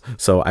patterns.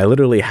 So I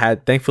literally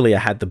thankfully I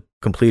had the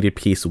completed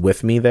piece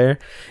with me there,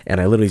 and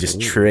I literally just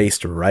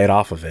traced right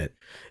off of it.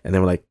 And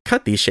then we're like,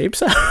 cut these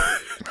shapes out.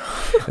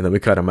 And then we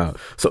cut them out.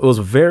 So it was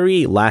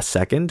very last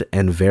second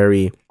and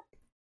very,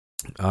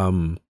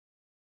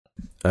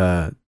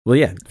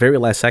 very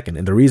last second.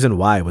 And the reason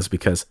why was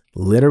because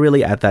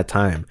literally at that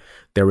time,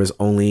 there was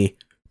only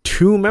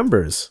 2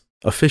 members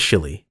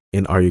officially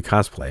in Are You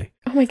Cosplay.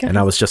 Oh my god. And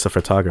I was just a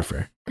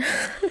photographer.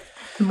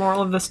 The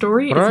moral of the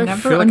story But I is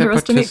never feel like I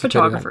underestimate participated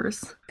in-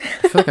 photographers.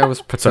 I feel like I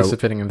was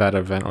participating in that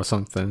event or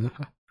something.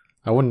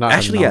 I would not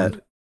Actually, have yeah.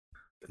 known.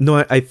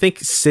 No, I think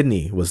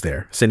Sydney was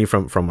there. Sydney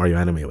from Are You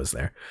Anime was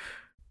there.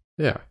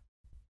 Yeah. I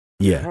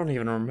Yeah. don't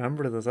even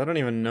remember this. I don't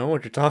even know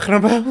what you're talking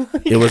about.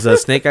 It was a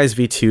Snake Eyes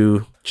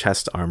V2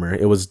 chest armor.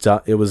 It was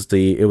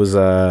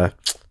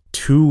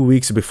 2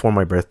 weeks before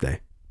my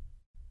birthday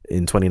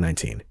in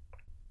 2019.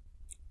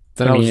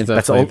 Then I I, mean, was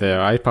that's definitely all-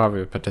 there. I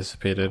probably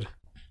participated.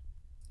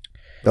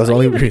 That was the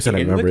only reason I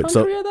in the remember it.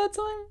 So, country at that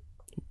time?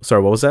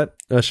 sorry, what was that,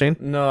 Shane?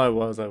 No, I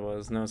was.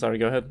 No, sorry,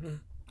 go ahead.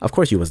 Of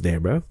course you was there,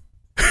 bro.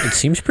 It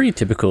seems pretty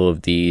typical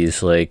of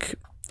these like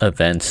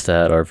events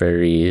that are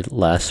very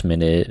last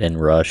minute and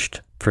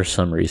rushed for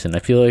some reason. I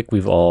feel like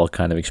we've all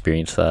kind of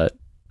experienced that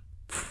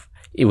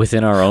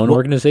within our own Well-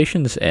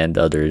 organizations and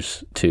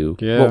others too.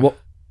 Yeah. Well,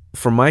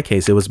 for my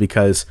case, it was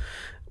because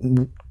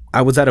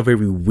I was at a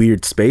very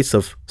weird space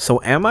of,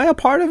 so am I a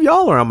part of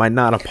y'all or am I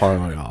not a part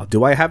of y'all?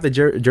 Do I have the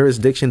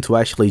jurisdiction to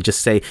actually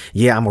just say,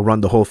 yeah, I'm gonna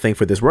run the whole thing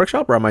for this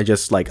workshop, or am I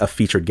just like a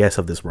featured guest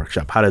of this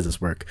workshop? How does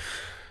this work?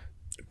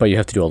 But you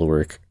have to do all the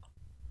work.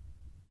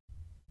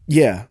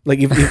 Yeah, like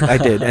if I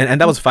did,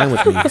 and that was fine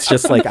with me. It's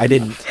just like I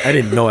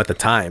didn't know at the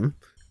time,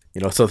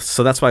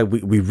 So that's why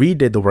we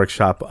redid the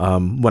workshop.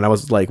 When it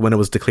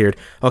was declared,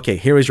 okay,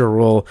 here is your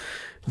role.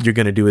 You're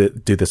gonna do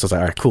this. I was like,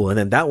 all right, cool. And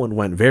then that one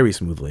went very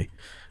smoothly.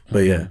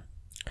 But yeah,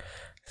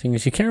 Thing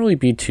is, you can't really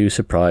be too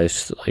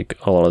surprised like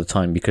a lot of the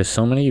time because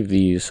so many of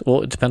these.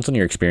 Well, it depends on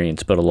your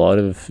experience, but a lot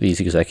of these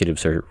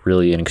executives are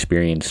really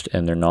inexperienced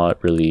and they're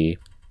not really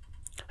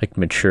like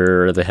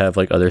mature. They have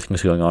like other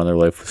things going on in their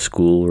life with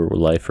school or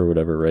life or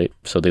whatever, right?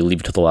 So they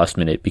leave it to the last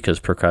minute because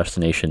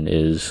procrastination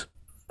is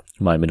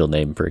my middle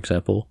name, for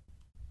example.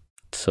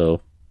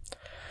 So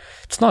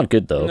it's not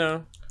good though.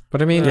 No.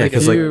 But I mean, Yeah, if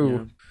 'cause, like-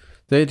 you,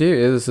 the idea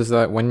is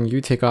that when you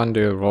take on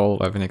the role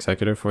of an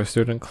executive for a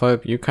student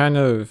club, it kind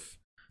of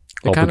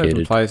Obligated.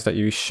 implies that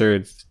you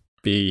should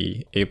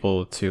be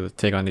able to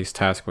take on these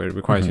tasks where it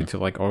requires you to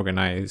like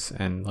organize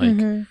and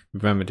like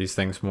remember these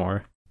things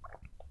more.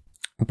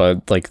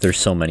 But like there's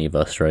so many of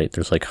us, right?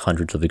 There's like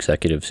hundreds of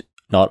executives.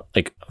 Not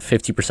like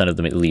 50% of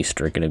them at least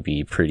are going to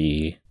be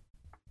pretty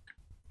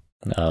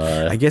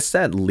I guess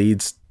that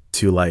leads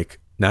to like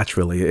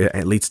naturally,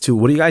 it leads to,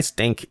 what do you guys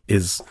think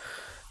is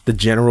the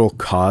general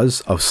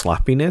cause of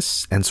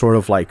sloppiness, and sort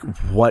of like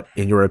what,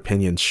 in your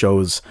opinion,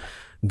 shows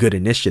good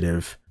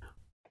initiative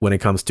when it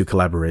comes to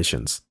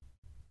collaborations?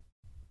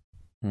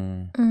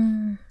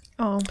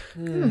 Oh.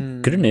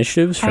 good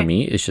initiatives for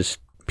me is just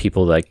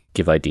people that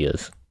give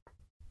ideas.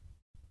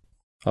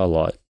 A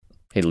lot,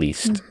 at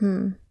least.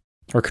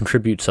 Or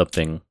contribute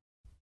something.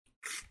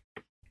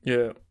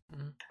 Yeah.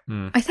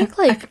 I think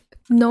like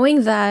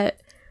knowing that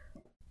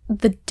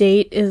the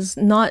date is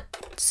not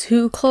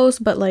too close,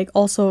 but like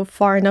also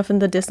far enough in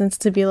the distance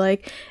to be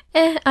like,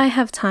 I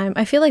have time.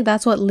 I feel like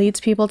that's what leads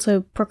people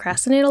to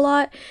procrastinate a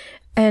lot.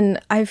 And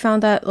I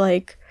found that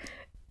like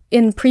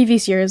in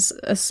previous years,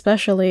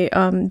 especially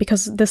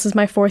because this is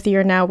my 4th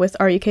year now with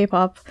RU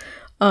K-pop,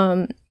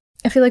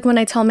 I feel like when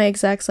I tell my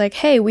execs like,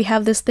 hey, we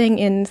have this thing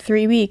in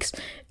 3 weeks,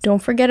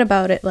 don't forget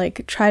about it,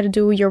 like try to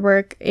do your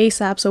work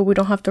ASAP so we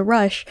don't have to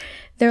rush.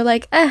 They're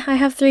like, I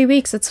have 3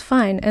 weeks, it's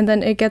fine. And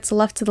then it gets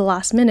left to the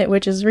last minute,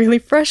 which is really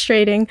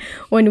frustrating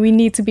when we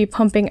need to be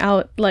pumping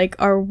out like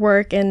our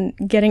work and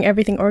getting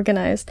everything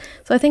organized.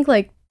 So I think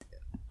like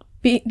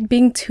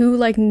being too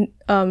like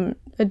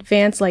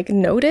advanced like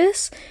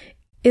notice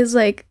is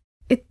like,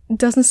 it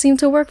doesn't seem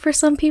to work for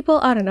some people.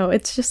 I don't know,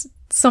 it's just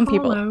some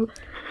people.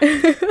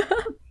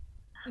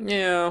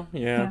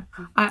 Yeah.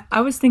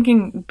 I was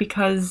thinking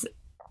because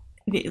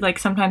like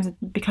sometimes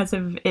because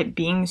of it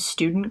being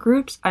student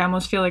groups, I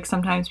almost feel like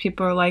sometimes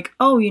people are like,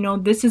 oh, you know,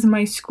 this is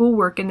my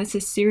schoolwork and this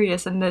is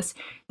serious, and this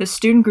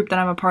student group that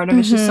I'm a part of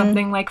is just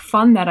something like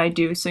fun that I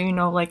do. So, you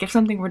know, like if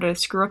something were to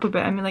screw up a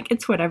bit, I mean, like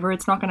it's whatever,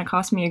 it's not going to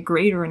cost me a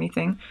grade or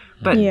anything,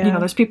 but you know,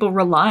 there's people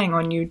relying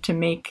on you to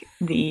make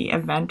the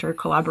event or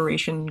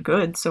collaboration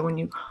good. So when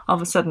you all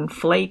of a sudden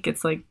flake,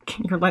 it's like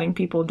you're letting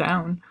people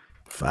down.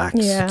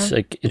 Facts. Yeah. It's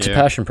like it's a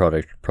passion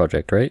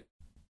project, right?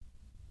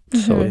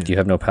 So if you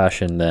have no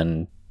passion,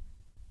 then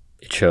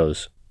it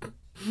shows.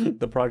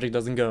 The project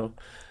doesn't go.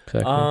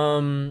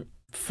 Exactly.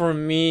 For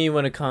me,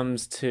 when it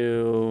comes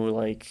to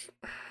like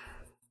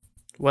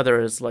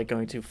whether it's like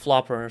going to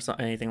flop or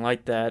anything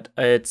like that,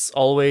 it's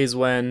always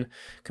when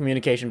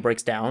communication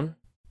breaks down.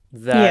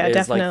 That is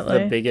definitely.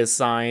 like the biggest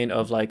sign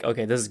of like,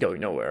 okay, this is going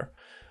nowhere.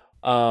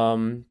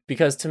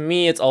 Because to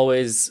me it's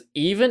always,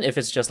 even if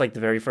it's just like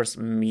the very first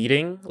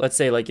meeting, let's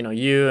say like, you know,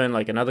 you and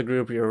like another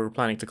group you're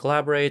planning to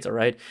collaborate, all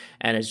right,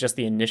 and it's just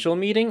the initial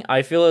meeting,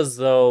 I feel as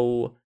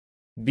though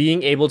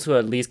being able to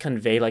at least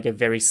convey like a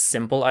very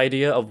simple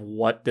idea of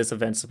what this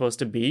event's supposed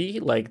to be,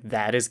 like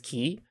that is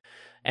key.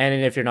 And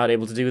if you're not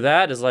able to do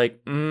that, it's like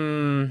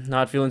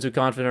not feeling too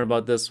confident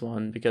about this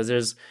one, because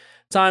there's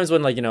times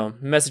when like, you know,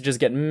 messages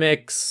get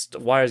mixed,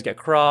 wires get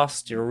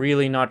crossed, you're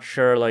really not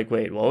sure like,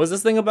 wait, what was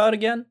this thing about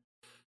again?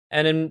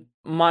 And in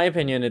my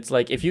opinion, it's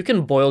like, if you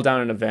can boil down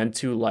an event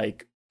to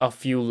like a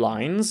few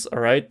lines, all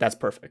right, that's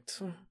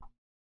perfect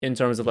in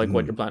terms of like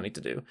what you're planning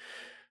to do.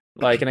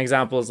 Like an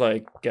example is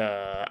like,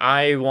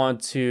 I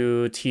want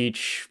to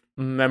teach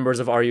members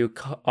of RU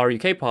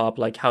K-pop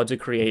like how to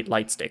create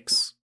light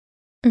sticks.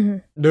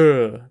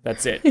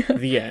 That's it.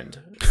 The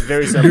end.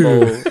 Very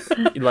simple.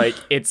 Like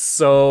it's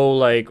so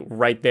like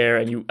right there,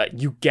 and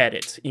you get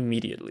it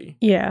immediately.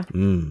 Yeah.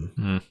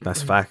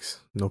 That's facts.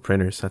 No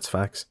printers. That's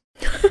facts.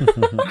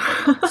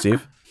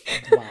 Steve?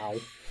 Wow.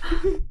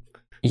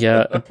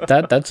 Yeah,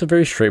 that's a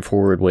very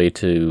straightforward way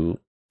to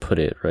put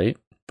it, right?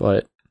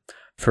 But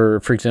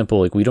for example,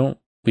 like we don't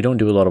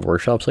do a lot of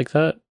workshops like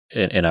that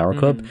in our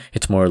club.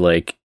 It's more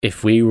like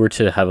if we were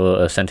to have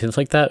a sentence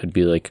like that, it'd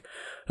be like,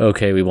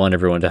 okay, we want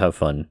everyone to have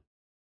fun.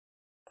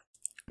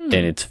 And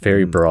it's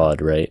very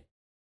broad, right?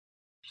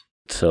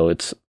 So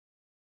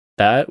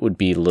that would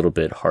be a little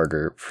bit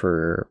harder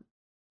for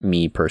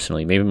me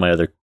personally. Maybe my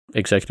other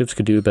executives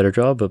could do a better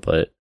job,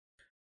 but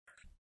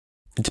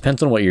it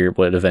depends on what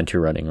event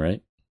you're running,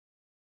 right?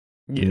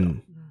 Yeah.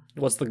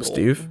 What's the goal?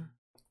 Steve?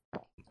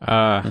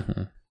 I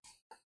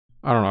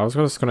don't know. I was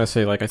just gonna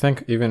say, like, I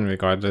think even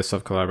regardless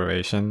of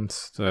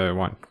collaborations, the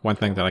one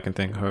thing that I can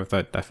think of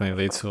that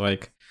definitely leads to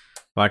like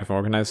lack of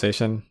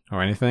organization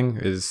or anything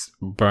is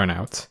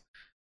burnout.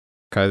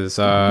 Because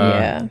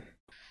a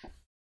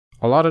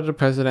lot of the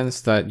presidents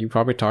that you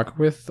probably talk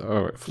with,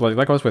 or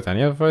like I was with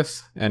any of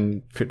us,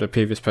 and the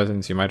previous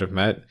presidents you might have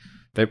met,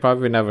 they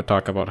probably never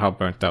talk about how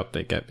burnt out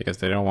they get because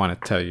they don't want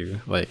to tell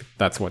you like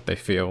that's what they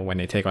feel when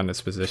they take on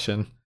this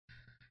position.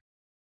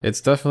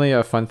 It's definitely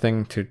a fun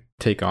thing to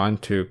take on,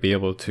 to be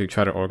able to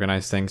try to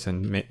organize things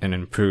and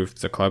improve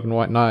the club and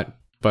whatnot.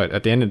 But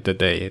at the end of the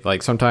day,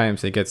 like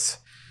sometimes it gets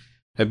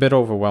a bit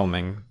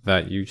overwhelming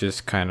that you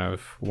just kind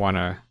of want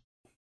to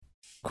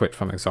quit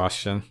from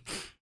exhaustion.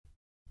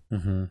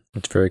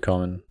 It's very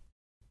common.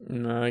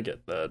 No, I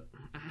get that.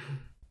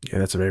 Yeah,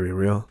 that's very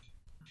real.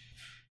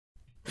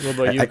 What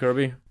about you,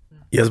 Kirby?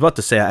 Yeah, I was about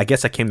to say, I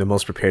guess I came the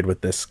most prepared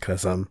with this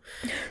because I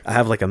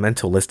have like a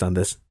mental list on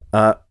this.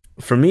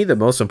 For me, the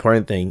most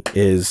important thing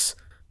is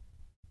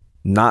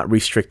not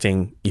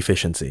restricting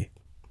efficiency.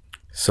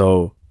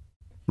 So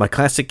my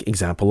classic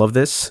example of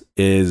this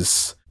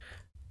is,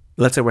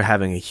 let's say we're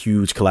having a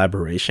huge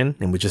collaboration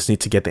and we just need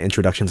to get the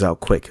introductions out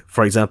quick.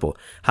 For example,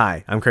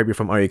 hi, I'm Kirby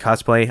from RE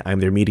Cosplay. I'm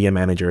their media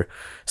manager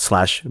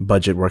 /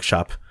 budget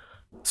workshop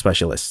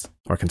specialist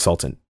or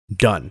consultant.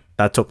 Done.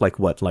 That took like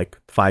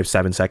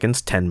 5-7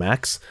 seconds, 10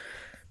 max.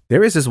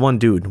 There is this one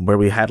dude where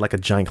we had like a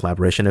giant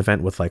collaboration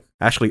event with like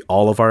actually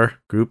all of our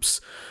groups.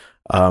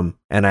 And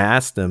I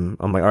asked them,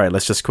 I'm like, all right,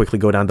 let's just quickly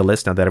go down the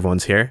list now that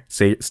everyone's here.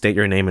 State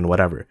your name and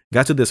whatever.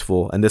 Got to this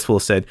fool, and this fool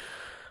said,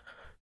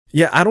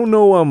 yeah, I don't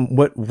know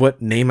what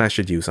name I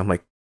should use. I'm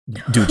like,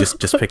 dude,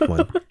 just pick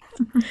one.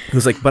 He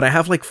was like, but I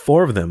have like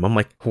 4 of them. I'm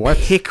like, what?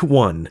 Pick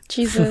one.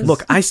 Jesus.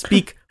 Look, I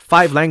speak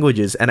 5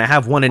 languages and I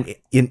have one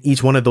in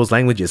each one of those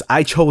languages.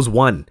 I chose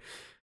one.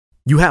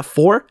 You have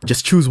 4?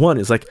 Just choose one.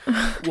 It's like,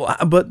 well,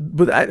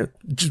 but I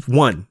just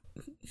one.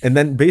 And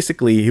then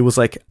basically he was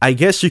like, I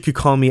guess you could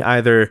call me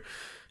either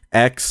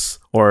X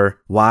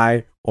or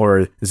Y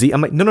or Z.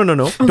 I'm like, no. Oh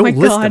Don't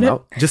list them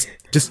out.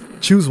 Just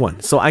choose one.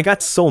 So I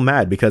got so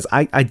mad because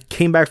I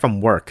came back from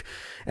work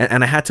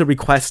and I had to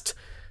request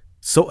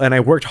and I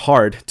worked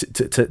hard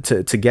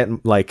to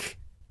get like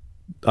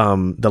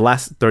the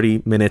last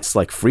 30 minutes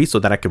like free so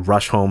that I could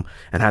rush home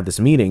and have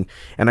this meeting.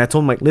 And I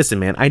told him like, listen,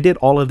 man, I did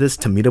all of this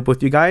to meet up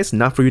with you guys,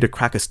 not for you to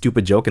crack a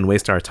stupid joke and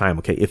waste our time.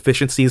 Okay,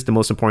 efficiency is the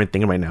most important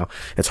thing right now.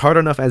 It's hard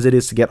enough as it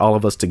is to get all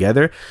of us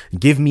together.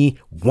 Give me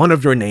one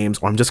of your names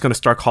or I'm just going to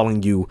start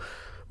calling you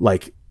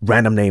like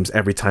random names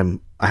every time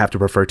I have to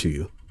refer to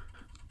you.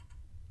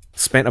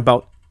 Spent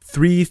about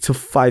 3 to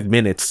 5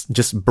 minutes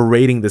just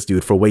berating this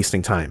dude for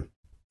wasting time.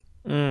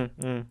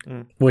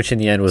 Which in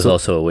the end was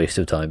also a waste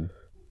of time.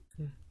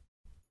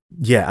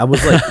 Yeah, I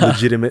was like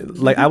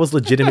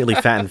legitimately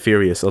fat and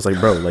furious. I was like,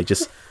 bro, like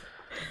just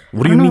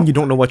what do you mean you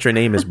don't know what your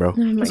name is, bro?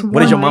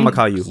 What did your mama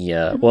call you?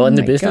 Yeah, well, in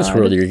the my business God.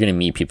 world, you're going to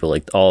meet people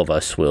like all of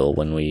us will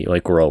when we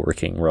like we're all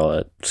working, we're all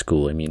at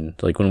school. I mean,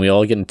 like when we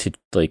all get into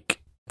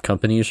like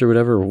companies or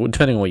whatever,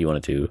 depending on what you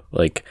want to do,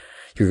 like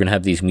you're going to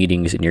have these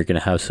meetings and you're going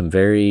to have some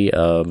very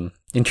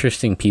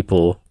interesting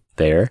people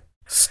there.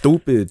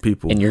 Stupid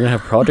people. And you're going to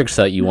have projects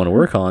that you want to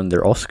work on.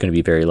 They're also going to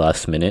be very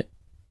last minute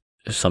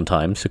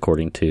sometimes,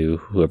 according to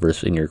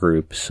whoever's in your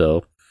group.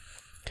 So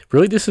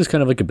really, this is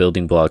kind of like a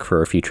building block for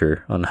our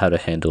future on how to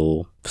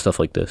handle stuff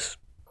like this.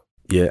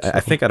 Yeah,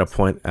 I think at a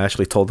point I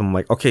actually told them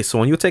like, okay, so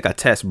when you take a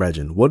test,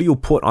 Bregin, what do you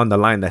put on the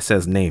line that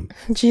says name?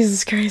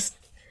 Jesus Christ.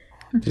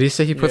 Did he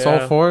say he puts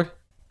all 4?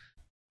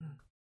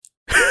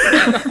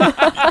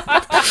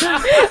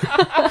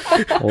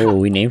 Oh,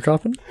 we name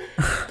dropping?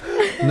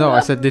 No,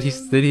 I said did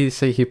he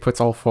say he puts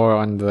all 4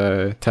 on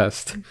the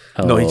test?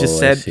 No, he just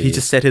I said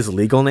see. his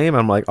legal name.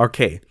 I'm like,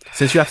 okay,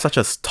 since you have such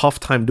a tough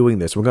time doing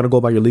this, we're gonna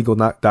go by your legal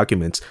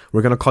documents.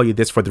 We're gonna call you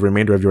this for the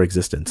remainder of your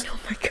existence. Oh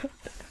my God.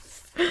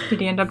 Did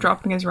he end up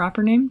dropping his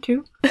rapper name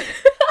too?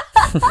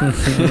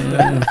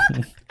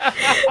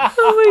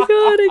 Oh my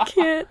God, I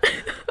can't.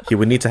 He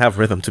would need to have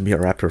rhythm to be a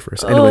rapper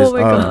first. Anyways, Oh my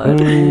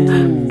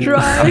God.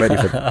 Dry. I'm ready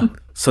for that.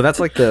 So that's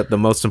like the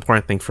most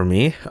important thing for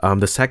me.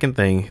 The second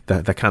thing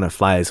that kind of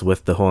flies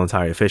with the whole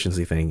entire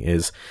efficiency thing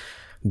is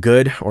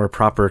good or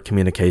proper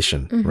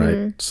communication,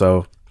 right?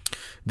 So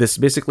this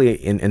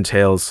basically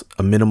entails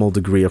a minimal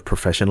degree of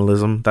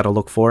professionalism that I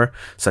look for,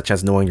 such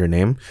as knowing your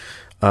name.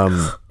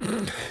 I'm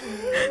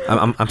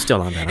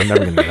still on that. I'm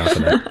never gonna get off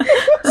of that.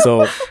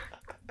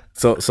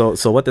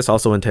 So what this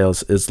also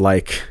entails is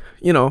like,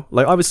 you know,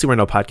 like obviously we're in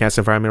a podcast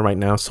environment right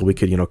now, so we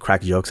could, you know,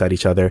 crack jokes at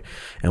each other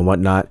and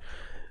whatnot.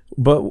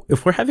 But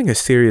if we're having a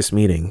serious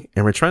meeting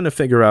and we're trying to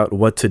figure out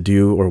what to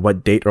do or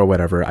what date or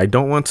whatever, I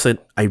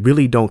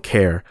really don't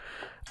care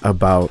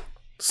about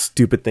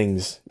stupid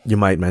things you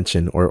might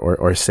mention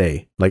or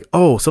say. Like,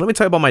 oh, so let me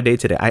tell you about my day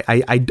today.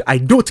 I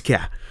don't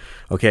care.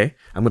 Okay?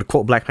 I'm going to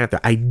quote Black Panther.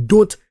 I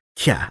don't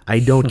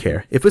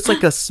care. If it's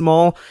like a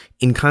small,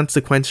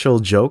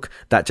 inconsequential joke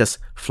that just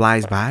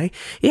flies by,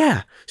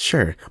 yeah,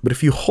 sure. But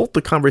if you hold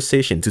the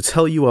conversation to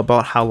tell you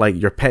about how like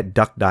your pet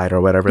duck died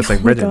or whatever, it's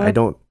like, Brendan,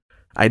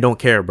 I don't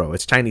care, bro.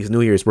 It's Chinese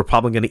New Year's. We're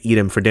probably gonna eat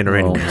him for dinner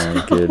Oh anyways.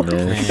 my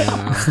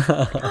goodness.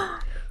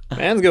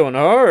 Man's going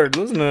hard.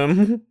 Listen to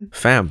him.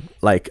 Fam,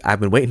 like I've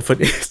been waiting for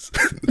this.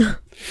 The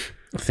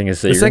thing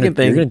is that The you're second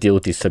gonna, you're thing- going to deal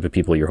with these type of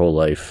people your whole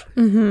life.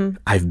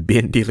 I've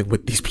been dealing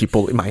with these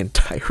people in my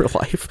entire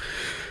life.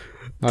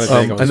 Not a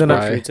day goes and then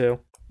by. Me too.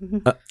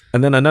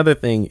 And then another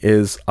thing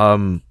is,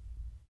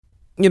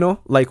 you know,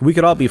 like we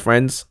could all be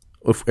friends.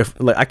 If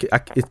like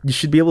you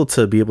should be able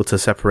to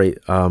separate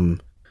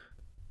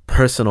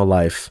personal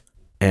life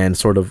and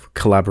sort of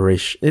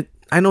collaboration.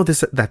 I know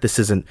that this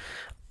isn't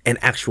an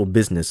actual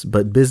business,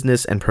 but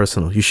business and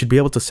personal, you should be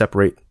able to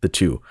separate the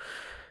two.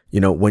 You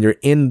know, when you're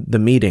in the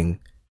meeting,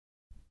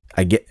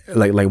 I get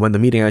like when the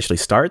meeting actually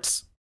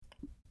starts,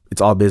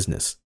 it's all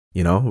business.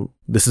 You know,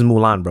 this is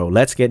Mulan, bro.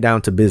 Let's get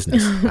down to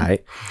business,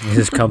 right? This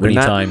is company We're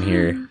not- time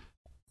here.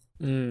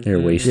 You're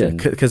Yeah, wasting.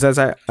 because as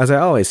I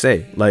always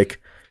say, like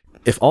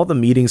if all the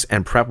meetings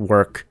and prep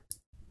work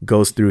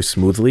goes through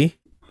smoothly,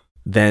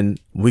 then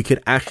we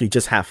could actually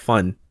just have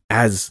fun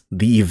as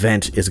the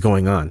event is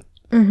going on,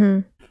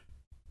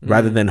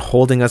 rather than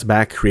holding us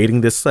back,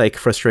 creating this like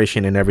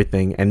frustration and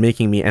everything, and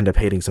making me end up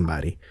hating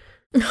somebody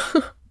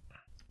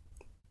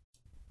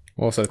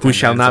Also, who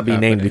shall not be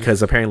named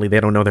because apparently they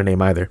don't know their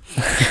name either.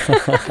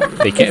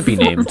 They can't be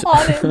named.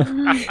 On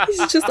it.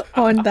 He's just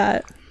on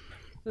that.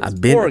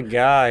 I've been. Poor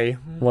guy.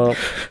 Well,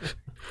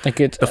 like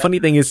it's The funny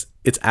thing is,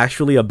 it's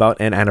actually about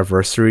an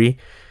anniversary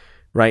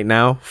right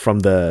now from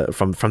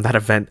that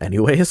event,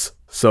 anyways.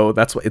 So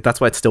that's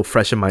why it's still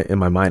fresh in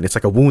my mind. It's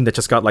like a wound that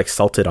just got like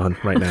salted on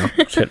right now.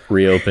 shit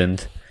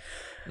reopened.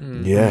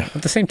 Yeah.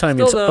 At the same time,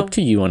 Still it's though- up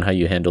to you on how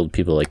you handled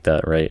people like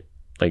that, right?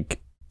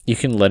 Like you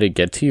can let it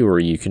get to you, or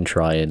you can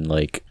try and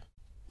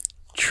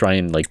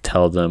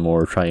tell them,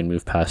 or try and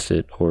move past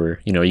it, or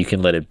you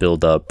can let it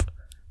build up.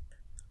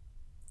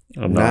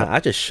 I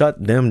just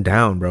shut them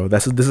down, bro.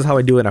 This is how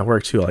I do it at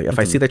work too. Like if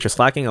I see that you're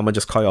slacking, I'm gonna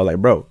just call you all like,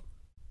 bro,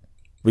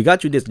 we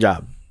got you this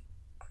job.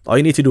 All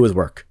you need to do is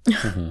work.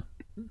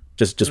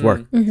 Just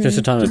work. There's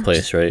a time and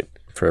place, right,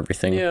 for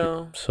everything.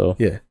 Yeah. So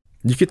Yeah.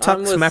 You could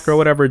talk smack or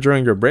whatever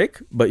during your break,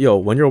 but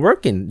when you're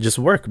working, just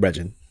work,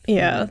 Bregin.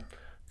 Yeah.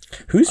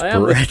 who's I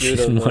am with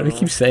Judah, Bregin? Why do you though.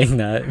 keep saying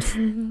that?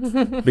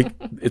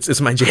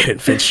 It's my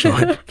Jaden Finch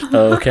Sean.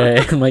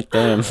 Okay, I'm like,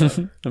 damn,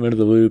 I'm out of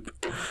the loop.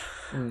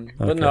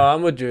 But Okay. no,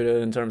 I'm with Judah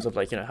in terms of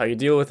how you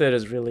deal with it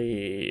is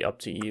really up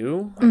to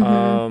you.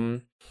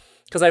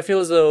 Because I feel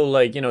as though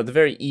the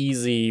very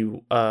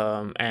easy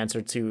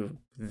answer to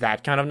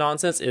that kind of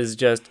nonsense is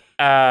just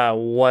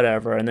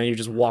whatever, and then you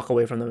just walk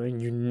away from them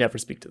and you never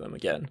speak to them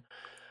again,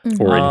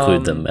 Or include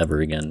Um, them ever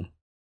again,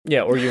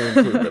 yeah, or you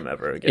include them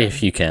ever again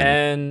if you can.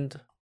 And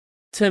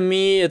to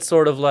me, it's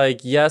sort of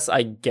yes,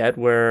 I get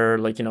where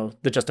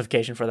the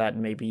justification for that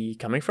may be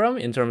coming from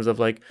in terms of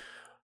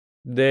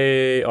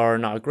they are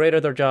not great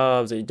at their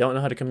jobs, they don't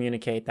know how to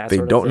communicate, that They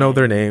sort of don't know thing.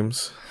 their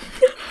names.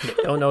 They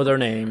don't know their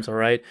names, all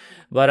right?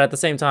 But at the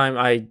same time,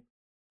 I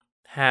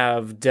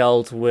have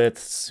dealt with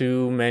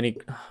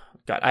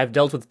I've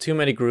dealt with too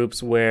many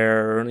groups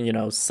where,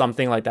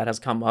 something like that has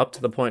come up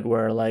to the point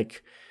where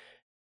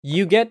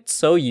you get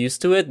so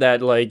used to it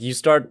that you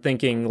start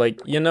thinking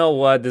you know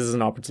what, this is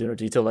an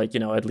opportunity to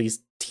at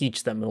least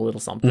teach them a little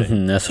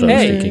something. That's what I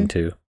was Hey. thinking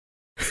too.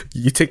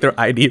 You take their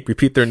ID,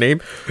 repeat their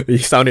name, you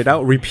sound it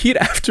out, repeat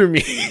after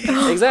me.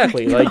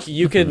 Exactly.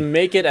 You could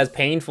make it as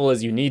painful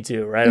as you need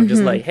to, right? I'm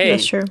just hey,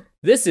 That's true.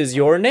 this is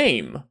your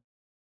name.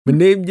 My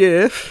name,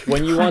 Jeff.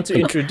 When you want to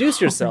introduce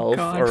yourself,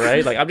 God. all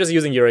right? I'm just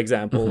using your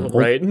example, Well,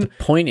 right? the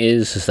point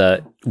is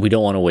that we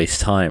don't want to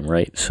waste time,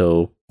 right?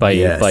 So by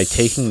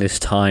taking this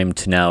time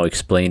to now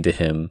explain to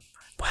him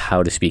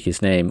how to speak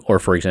his name, or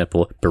for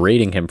example,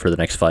 berating him for the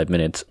next 5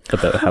 minutes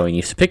about how he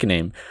needs to pick a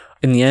name,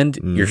 in the end,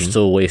 you're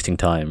still wasting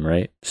time,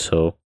 right?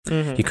 So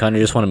you kind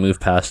of just want to move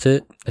past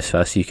it as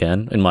fast as you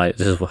can.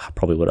 This is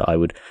probably what I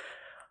would,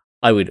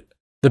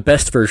 the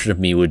best version of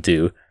me would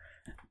do,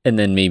 and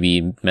then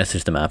maybe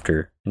message them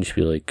after and just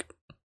be like,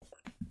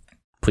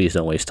 please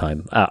don't waste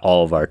time,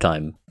 all of our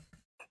time.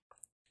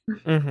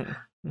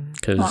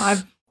 Because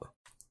Well,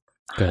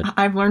 go ahead.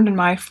 I've learned in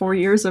my 4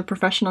 years of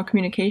professional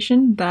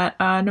communication that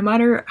no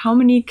matter how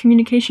many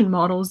communication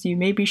models you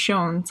may be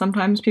shown,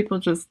 sometimes people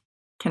just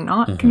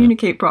cannot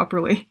communicate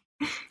properly.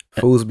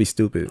 Fools be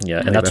stupid. Yeah,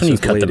 and Like, that's when you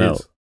just the cut way them it out,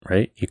 is.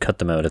 right? You cut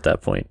them out at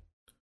that point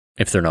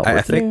if they're not I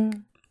worth it. think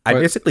I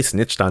But- basically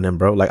snitched on him,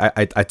 bro.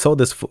 I told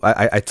this.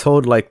 I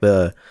told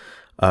the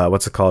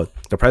what's it called?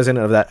 The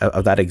president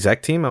of that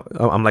exec team.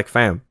 I'm like,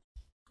 fam,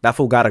 that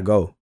fool gotta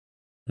go.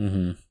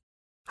 Mm-hmm.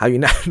 How you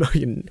not know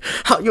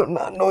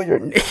your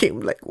name?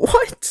 Like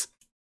what?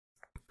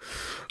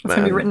 It's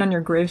gonna be written on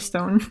your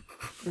gravestone.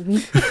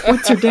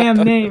 What's your damn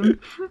name?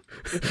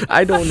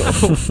 I don't know.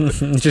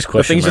 Just The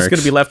question thing's just gonna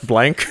marks. be left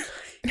blank.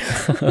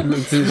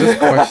 It's just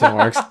question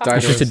marks.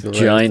 It's just a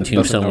giant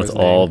tombstone with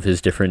all of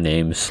his different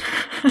names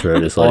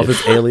throughout his All life. of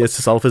his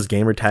aliases, all of his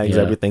gamer tags,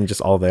 Yeah. everything,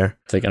 just all there.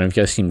 It's like, I don't know if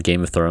you guys seen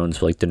Game of Thrones,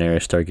 but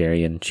Daenerys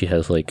Targaryen, she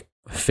has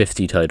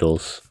 50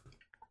 titles.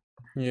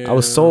 Yeah. I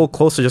was so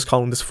close to just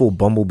calling this fool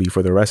Bumblebee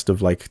for the rest of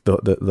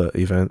the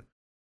event.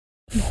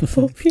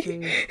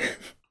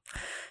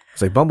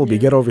 It's like, Bumblebee,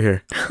 get over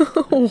here.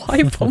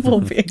 Why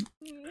Bumblebee?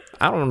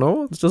 I don't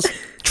know. It's just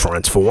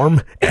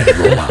transform and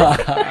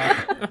robot.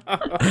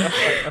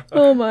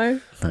 Oh my.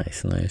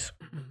 Nice.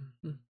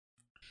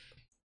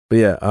 But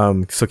yeah,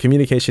 so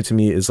communication to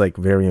me is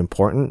very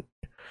important.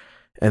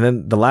 And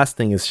then the last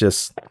thing is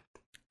just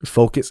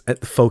focus,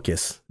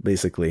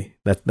 basically.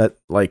 That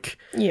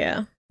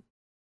Yeah.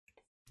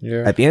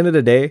 Yeah. at the end of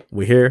the day,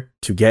 we're here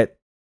to get,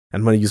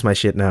 I'm going to use my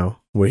shit now.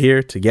 We're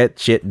here to get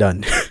shit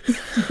done.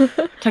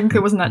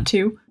 Technically, wasn't that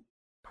two?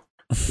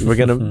 I'm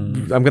going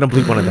to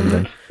bleep one of them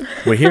then.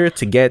 We're here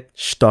to get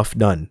stuff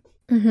done.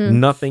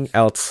 Nothing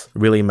else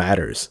really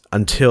matters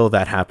until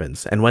that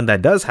happens. And when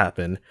that does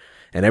happen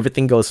and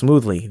everything goes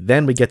smoothly,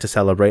 then we get to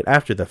celebrate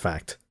after the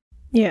fact.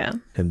 Yeah.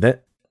 And then,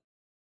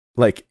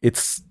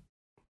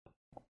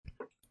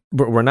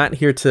 we're not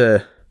here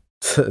to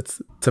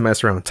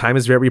mess around. Time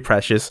is very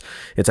precious.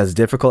 It's as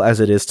difficult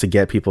as it is to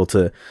get people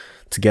to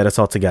get us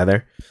all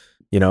together,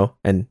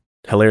 and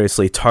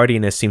hilariously,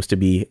 tardiness seems to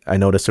be, I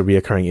noticed, a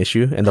reoccurring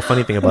issue. And the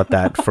funny thing about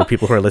that, for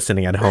people who are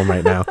listening at home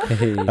right now,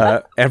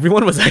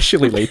 everyone was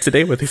actually late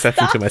today, with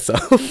exception to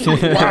myself.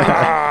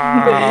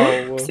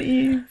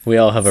 We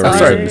all have our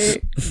Sorry.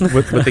 reasons.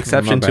 with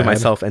exception My to bad.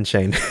 myself and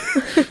Shane.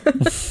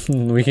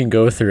 We can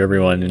go through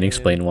everyone and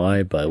explain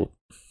why, but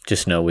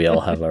just know we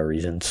all have our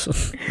reasons.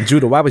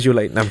 Judah, why was you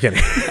late? No, I'm kidding.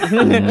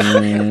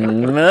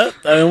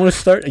 I almost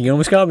start. You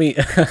almost got me.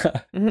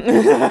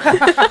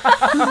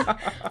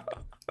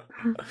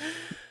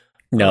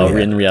 No, Yeah.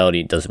 in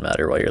reality, it doesn't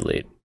matter why you're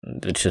late.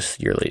 It's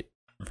just you're late,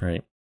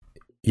 right?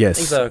 Yes.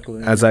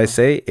 Exactly. As I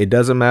say, it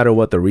doesn't matter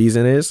what the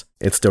reason is,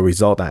 it's the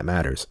result that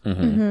matters.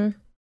 Mm-hmm.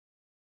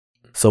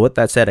 So with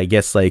that said, I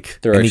guess like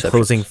There are any exceptions.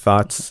 closing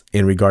thoughts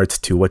in regards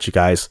to what you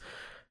guys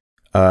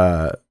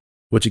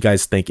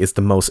think is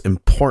the most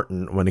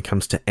important when it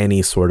comes to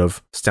any sort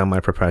of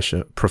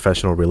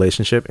professional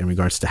relationship in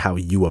regards to how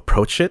you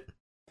approach it?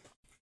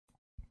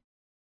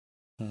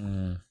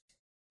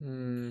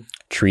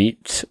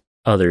 Treat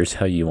others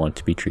how you want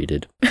to be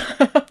treated.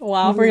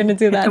 Wow, we're gonna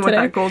do Hit that them with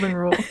today. that golden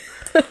rule.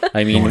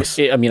 I mean, Nice.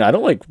 I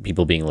don't like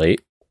people being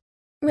late.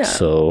 Yeah.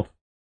 So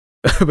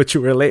But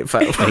you were late,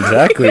 Fat.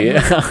 exactly.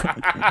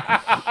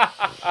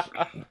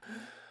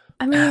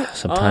 I mean,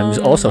 Sometimes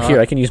also here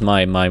I can use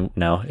my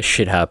now.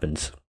 Shit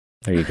happens.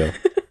 There you go.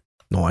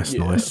 Nice.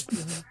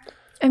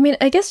 I mean,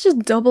 I guess just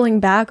doubling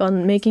back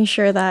on making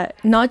sure that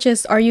not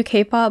just are you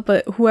K-pop,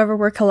 but whoever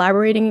we're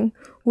collaborating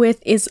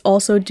with is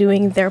also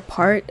doing their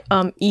part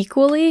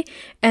equally,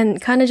 and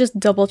kind of just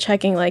double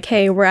checking like,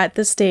 hey, we're at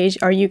this stage,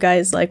 are you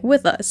guys like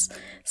with us?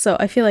 So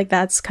I feel like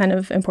that's kind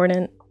of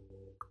important.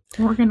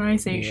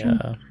 Organization.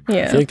 Yeah.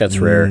 Yeah. I feel like that's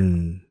rare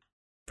Mm.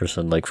 for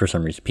some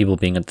reason. People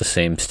being at the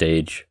same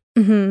stage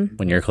Mm-hmm.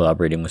 when you're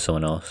collaborating with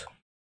someone else.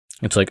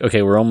 It's like,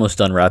 okay, we're almost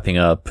done wrapping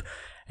up,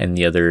 and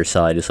the other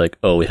side is like,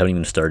 oh, we haven't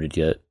even started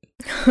yet.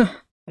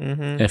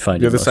 Mm-hmm. I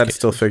find The in other most side is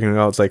still cases. figuring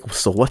out. It's like,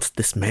 so what's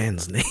this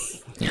man's name?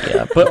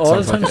 Yeah, but a lot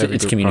of Sounds like times every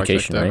it's group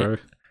communication, project right? ever.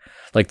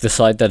 Like the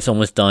side that's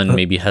almost done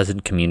maybe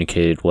hasn't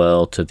communicated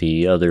well to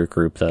the other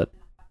group that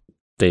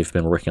they've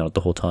been working on it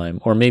the whole time,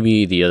 or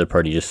maybe the other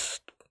party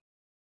just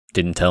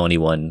didn't tell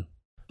anyone.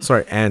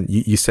 Sorry, and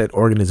you said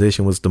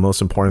organization was the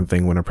most important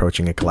thing when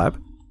approaching a collab?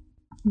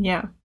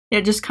 Yeah. Yeah,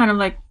 just kind of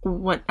like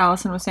what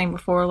Allison was saying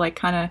before, like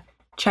kind of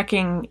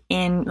checking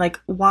in, like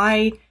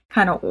why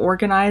kind of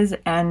organize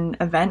an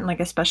event,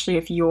 like especially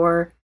if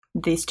you're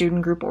the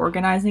student group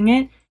organizing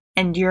it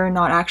and you're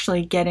not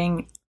actually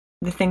getting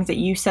the things that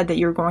you said that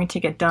you're going to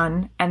get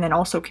done, and then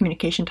also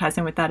communication ties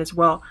in with that as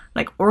well,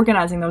 like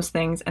organizing those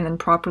things and then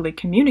properly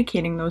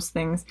communicating those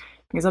things,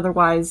 because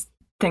otherwise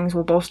things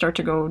will both start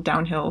to go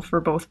downhill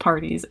for both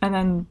parties, and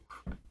then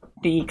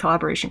the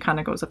collaboration kind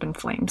of goes up in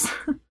flames.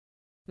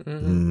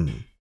 Mm.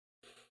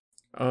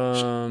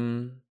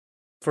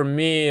 For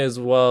me as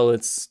well,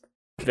 it's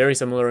very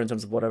similar in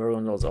terms of what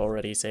everyone was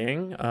already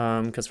saying.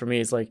 Because for me,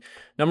 it's like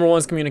number one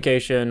is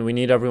communication. We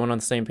need everyone on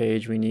the same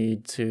page. We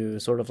need to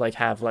sort of like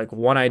have like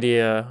one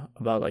idea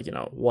about like, you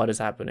know, what is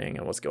happening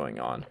and what's going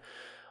on.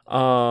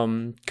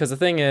 Because the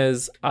thing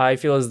is, I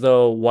feel as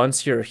though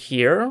once you're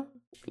here,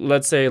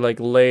 let's say like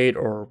late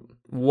or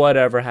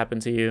whatever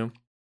happened to you,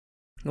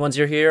 once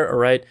you're here, all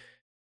right,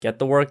 get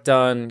the work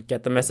done,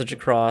 get the message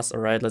across, all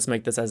right, let's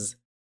make this as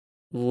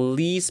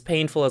least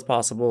painful as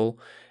possible.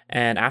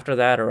 And after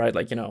that, all right,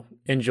 like, you know,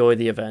 enjoy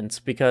the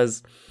event,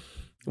 because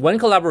when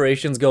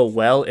collaborations go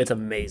well, it's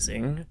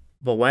amazing.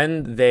 But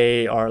when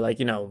they are like,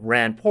 you know,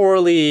 ran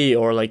poorly,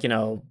 or like, you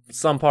know,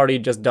 some party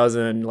just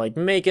doesn't like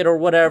make it or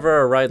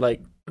whatever, right?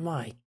 Like,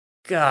 my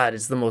God,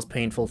 it's the most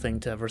painful thing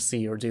to ever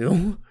see or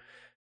do.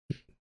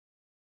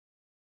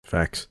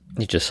 Facts.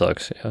 It just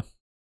sucks. Yeah.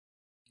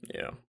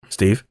 Yeah.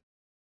 Steve,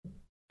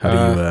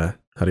 how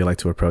do you like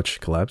to approach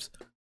collabs?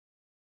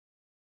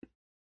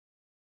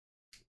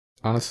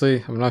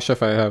 Honestly, I'm not sure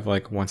if I have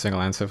like one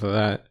single answer for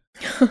that.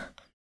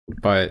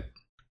 But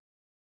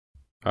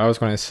I was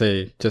going to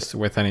say, just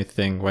with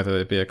anything, whether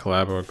it be a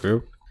collab or a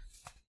group,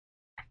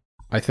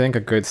 I think a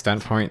good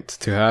standpoint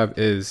to have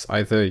is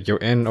either you're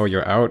in or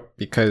you're out,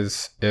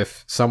 because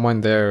if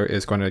someone there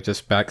is going to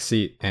just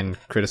backseat and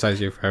criticize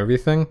you for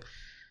everything,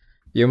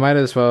 you might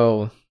as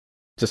well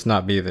just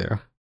not be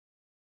there.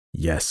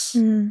 Yes.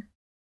 Mm.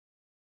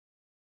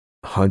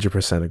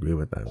 100% agree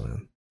with that,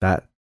 man.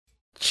 That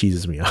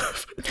cheeses me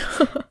off.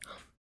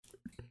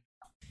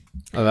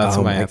 That's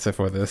my I- answer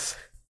for this.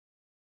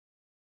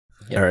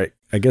 Yeah. All right.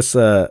 I guess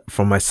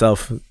for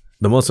myself,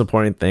 the most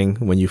important thing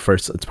when you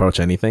first approach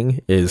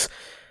anything is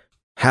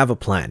have a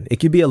plan. It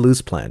could be a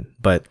loose plan,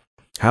 but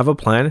have a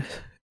plan,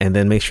 and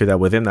then make sure that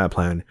within that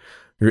plan,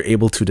 you're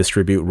able to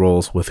distribute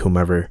roles with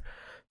whomever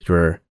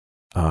you're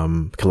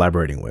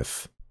collaborating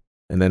with.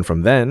 And then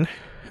from then,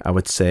 I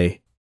would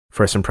say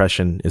first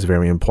impression is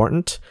very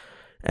important,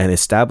 and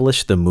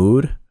establish the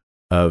mood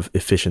of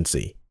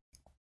efficiency.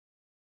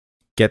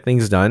 Get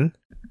things done,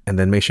 and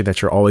then make sure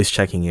that you're always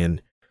checking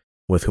in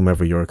with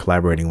whomever you're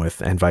collaborating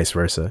with, and vice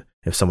versa.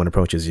 If someone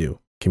approaches you,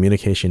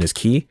 communication is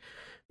key,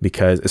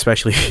 because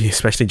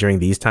especially during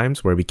these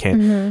times where we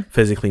can't Mhm.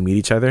 physically meet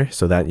each other,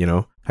 so that, you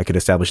know, I could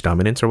establish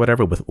dominance or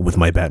whatever with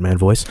my Batman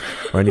voice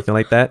or anything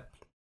like that.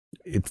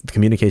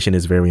 Communication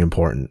is very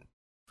important.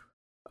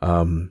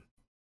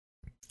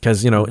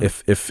 Because, you know,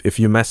 if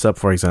you mess up,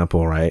 for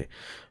example, right,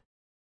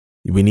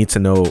 we need to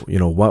know, you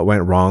know, what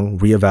went wrong,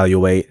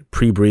 reevaluate,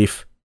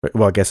 pre-brief.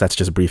 Well, I guess that's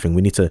just briefing.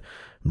 We need to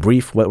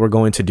brief what we're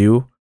going to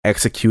do,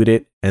 execute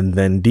it, and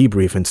then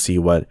debrief and see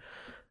what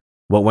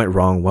went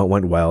wrong, what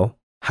went well,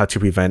 how to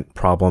prevent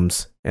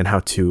problems, and how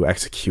to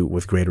execute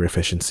with greater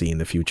efficiency in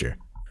the future.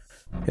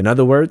 In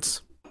other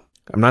words,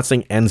 I'm not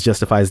saying ends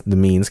justifies the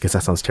means, because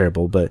that sounds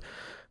terrible, but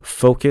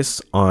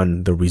focus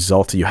on the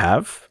result you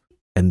have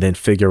and then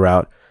figure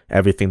out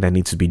everything that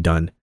needs to be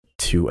done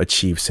to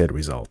achieve said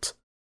result.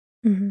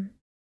 Mm-hmm.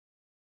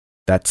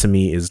 That to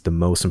me is the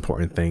most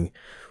important thing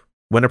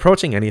when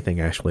approaching anything.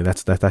 Actually,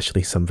 that's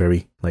actually some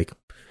very like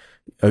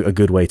a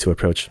good way to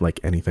approach like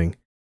anything.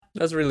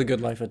 That's really good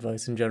life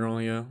advice in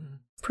general. Yeah.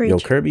 Preach. Yo,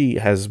 Kirby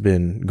has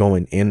been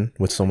going in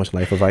with so much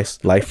life advice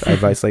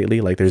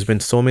lately. Like, there's been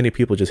so many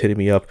people just hitting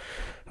me up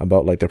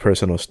about like their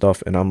personal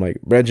stuff, and I'm like,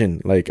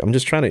 Regin, like, I'm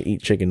just trying to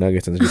eat chicken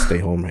nuggets and just stay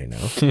home right now.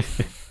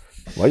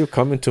 Why are you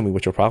coming to me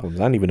with your problems?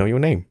 I don't even know your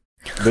name.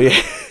 But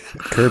yeah.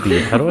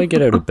 Kirby, how do I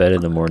get out of bed in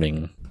the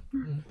morning?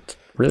 It's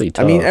really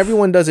tough. I mean,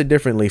 everyone does it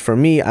differently. For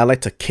me, I like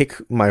to kick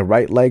my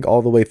right leg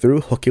all the way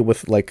through, hook it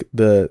with like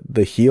the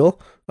heel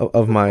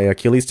of my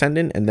Achilles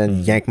tendon, and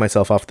then yank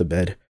myself off the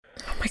bed.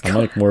 Oh my I'm god.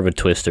 like more of a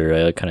twister.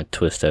 I kind of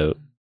twist out.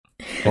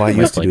 Well, I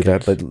used to do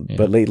Like that,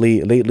 but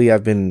lately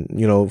I've been,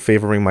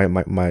 favoring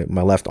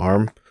my left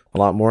arm a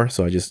lot more.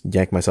 So I just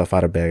yank myself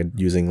out of bed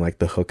using like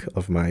the hook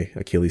of my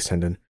Achilles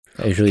tendon.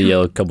 I usually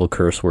yell a couple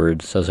curse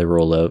words as I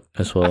roll out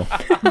as well.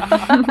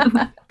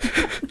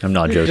 I'm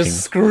not joking.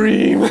 Just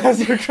scream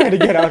as you're trying to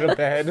get out of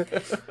bed.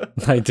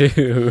 I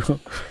do.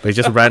 Like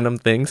just random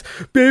things.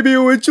 Baby,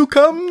 would you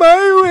come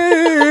my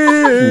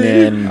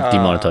way? And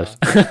demonetized.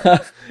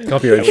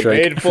 Copyright strike.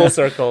 Made full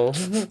circle.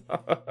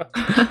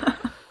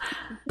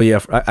 But yeah,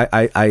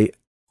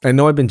 I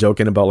know I've been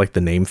joking about like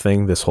the name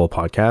thing this whole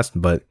podcast,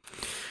 but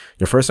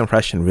your first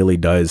impression really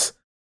does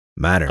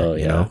matter. Oh,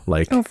 You yeah. know,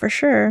 like, Oh, for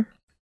sure.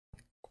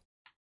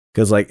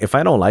 because like if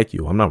I don't like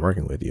you, I'm not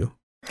working with you.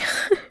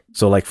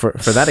 So like for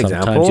that Sometimes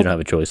example, you don't have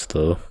a choice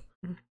though.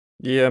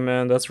 Yeah,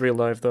 man, that's real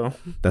life though.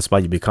 that's why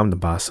you become the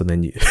boss. So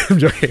then you, I'm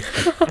joking.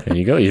 There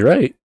you go. He's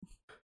right.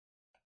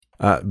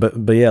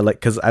 But yeah, like,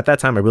 because at that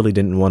time I really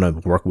didn't want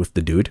to work with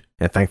the dude,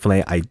 and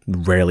thankfully I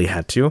rarely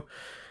had to.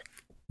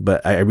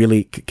 But I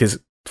really, because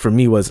for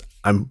me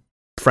I'm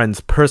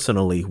friends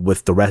personally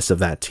with the rest of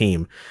that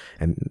team,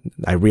 and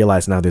I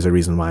realize now there's a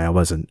reason why I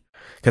wasn't,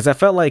 because I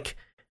felt like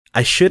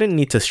I shouldn't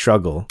need to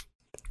struggle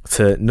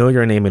to know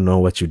your name and know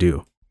what you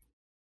do,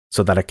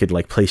 so that I could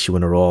like place you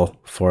in a role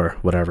for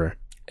whatever.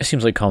 It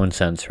seems like common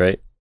sense, right?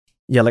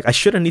 Yeah, like I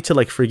shouldn't need to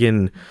like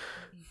friggin'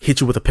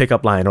 hit you with a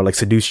pickup line or like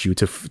seduce you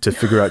to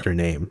figure out your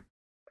name.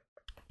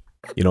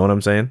 You know what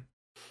I'm saying?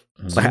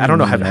 Like, I don't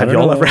know. Have don't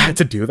y'all know. ever had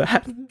to do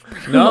that?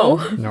 No.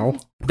 No.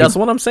 That's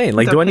what I'm saying.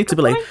 Like, The do I need to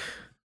be like,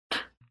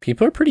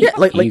 People are pretty Yeah,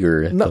 like-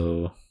 eager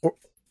no. though.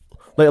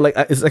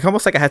 it's like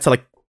almost like I had to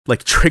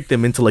like trick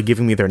them into like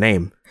giving me their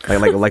name.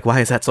 Like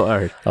why is that so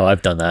hard? Oh,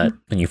 I've done that.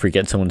 When you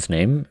forget someone's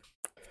name.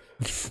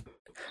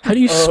 How do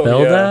you Oh,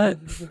 spell yeah. that?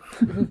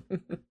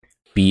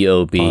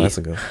 B-O-B. Oh, that's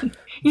a good.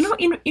 You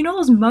know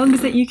those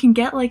mugs that you can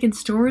get like in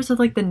stores with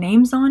like the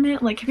names on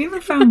it. Like, have you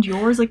ever found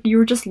yours? Like, you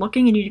were just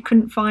looking and you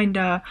couldn't find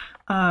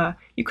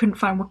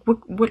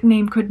what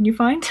name couldn't you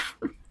find?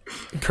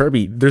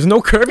 Kirby. There's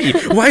no Kirby.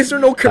 Why is there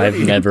no Kirby?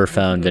 I've never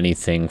found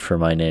anything for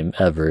my name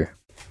ever.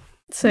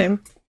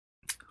 Same.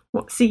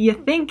 Well, see, you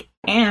think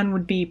Anne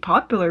would be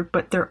popular,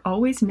 but they're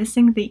always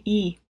missing the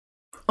E.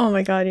 Oh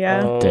my god,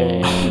 yeah. Oh,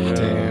 Damn.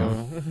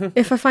 no.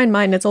 If I find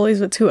mine, it's always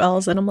with 2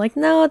 L's, and I'm like,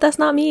 no, that's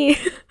not me.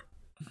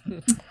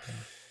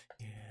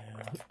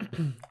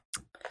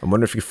 I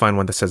wonder if you find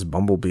one that says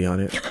Bumblebee on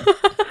it.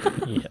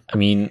 Yeah, I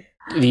mean,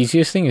 the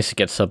easiest thing is to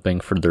get something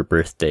for their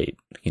birth date,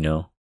 you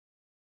know?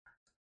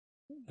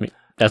 I mean,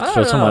 that's I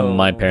what some of don't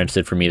my know. parents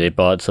did for me. They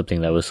bought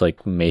something that was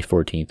like May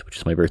 14th, which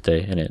is my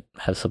birthday, and it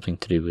has something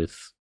to do with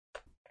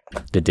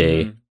the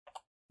day.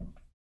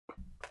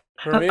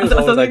 For I me, it was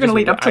thought always, they were gonna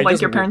lead up to I like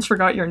just- your parents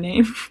forgot your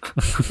name.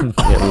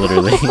 Yeah,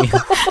 literally.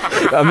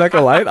 I'm not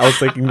gonna lie. I was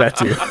thinking that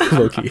too.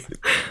 Low-key.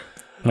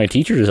 My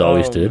teachers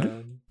always Oh, did.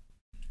 man.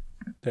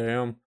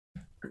 Damn.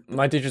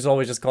 My teachers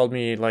always just called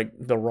me like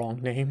the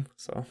wrong name,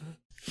 so.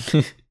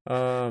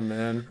 Oh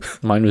man.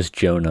 Mine was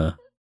Jonah.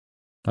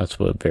 That's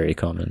what very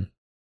common.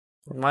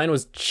 Mine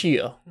was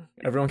Chia.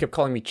 Everyone kept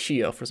calling me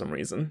Chia for some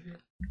reason.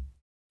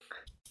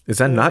 Is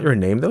that not your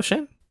name though,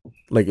 Shane?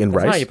 Like in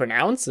That's how rice? you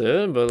pronounce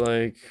it, but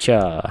like,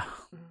 Cha.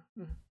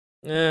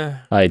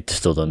 I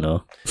still don't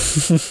know.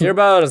 you're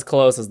about as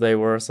close as they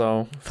were,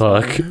 so.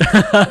 Fuck.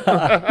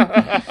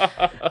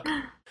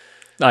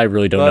 I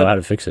really don't know But- how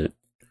to fix it.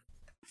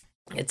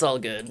 It's all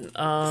good.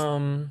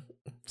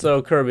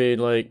 So Kirby,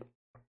 like,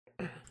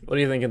 what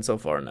are you thinking so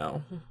far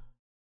now?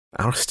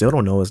 Still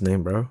don't know his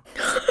name, bro.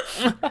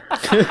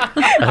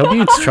 I hope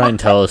you try and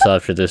tell us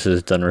after this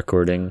is done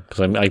recording, because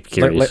I'm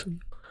curious.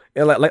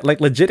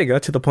 Like legit, it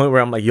got to the point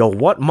where I'm like, yo,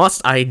 what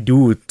must I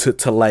do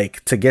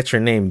to get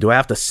your name? Do I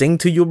have to sing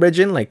to you,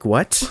 Regin? Like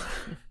what?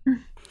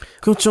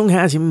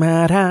 걱정하지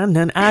마라,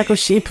 난 알고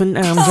싶은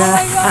남자.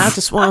 I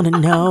just wanna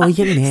know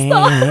your name.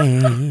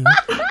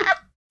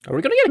 Are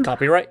we gonna get a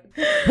copyright?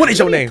 What is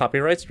your name?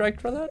 Copyright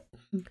strike for that?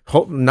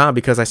 Nah,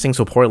 because I sing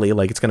so poorly,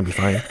 like it's gonna be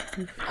fine.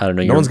 I don't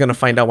know. No one's gonna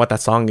find out what that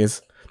song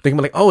is. They're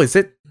gonna be like, oh, is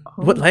it?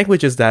 What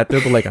language is that?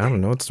 They'll be like, I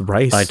don't know, it's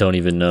rice. I don't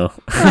even know.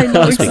 I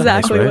know Speak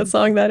exactly nice, right? what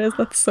song that is.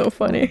 That's so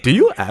funny. Do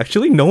you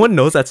actually? No one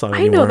knows that song I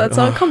anymore. know that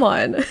song. Ugh. Come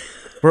on.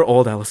 We're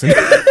old, Allison.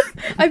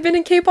 I've been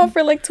in K-pop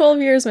for like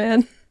 12 years,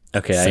 man.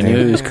 Okay, I knew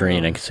it was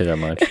Korean. I can say that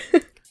much.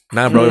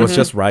 Nah, bro, it was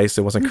just rice.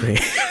 It wasn't Korean.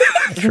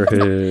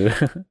 True.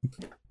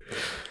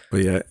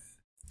 But yeah.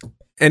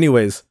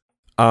 Anyways,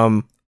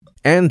 and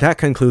that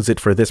concludes it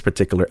for this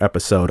particular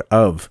episode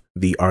of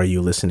the Are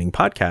You Listening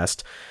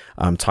podcast.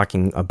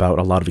 Talking about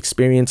a lot of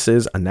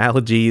experiences,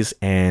 analogies,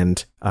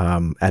 and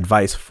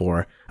advice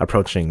for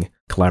approaching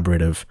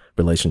collaborative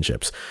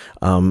relationships.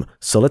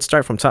 So let's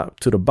start from top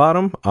to the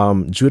bottom.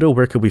 Judah,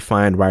 where could we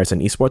find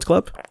Ryerson Esports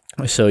Club?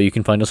 So you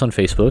can find us on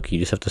Facebook. You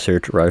just have to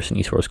search Ryerson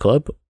Esports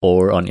Club,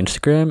 or on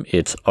Instagram,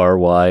 it's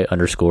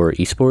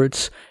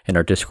ry_esports, and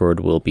our Discord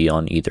will be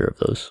on either of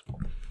those.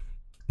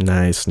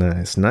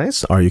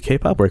 Nice. Are you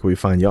K-pop? Where can we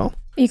find y'all?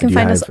 You can Do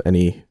find you us. have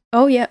any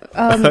Oh yeah.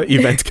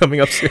 events coming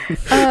up soon?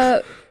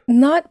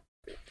 Not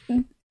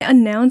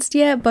announced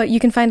yet, but you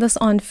can find us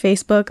on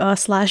Facebook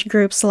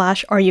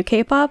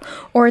 /group/RUKpop,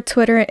 or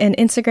Twitter and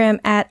Instagram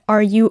at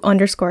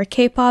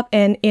RU_Kpop.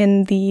 And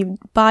in the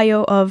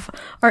bio of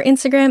our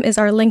Instagram is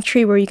our link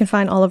tree where you can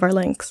find all of our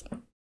links.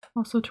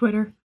 Also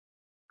Twitter.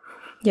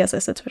 Yes, I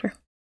said Twitter.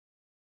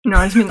 No,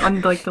 I just mean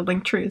on like the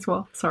link tree as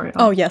well. Sorry.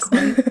 Oh yes.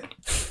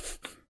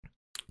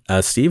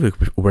 Steve,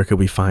 where could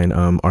we find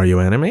Are You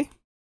Anime?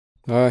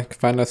 You can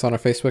find us on our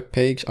Facebook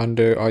page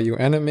under Are You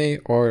Anime,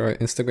 or our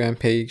Instagram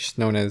page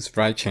known as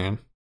Rychan.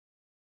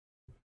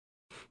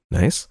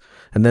 Nice.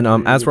 And then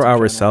as for YouTube channel.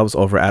 ourselves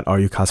over at Are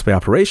You Cosplay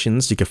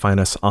Operations, you can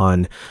find us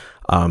on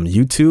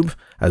YouTube,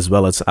 as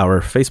well as our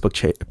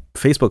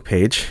Facebook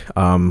page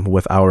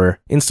with our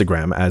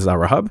Instagram as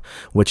our hub,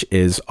 which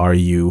is Are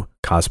You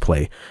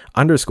Cosplay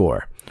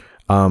 _.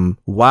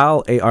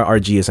 While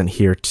ARRG isn't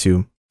here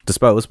to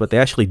dispose, but they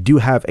actually do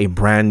have a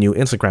brand new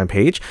Instagram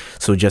page.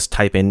 So just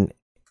type in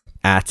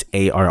at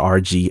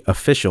ARRG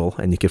official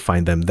and you can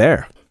find them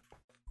there.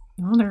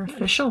 Oh, they're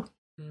official.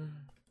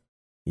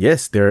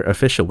 Yes, they're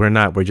official. We're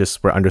not.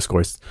 We're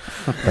underscores.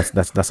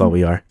 That's all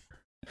we are.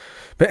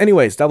 But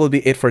anyways, that will be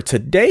it for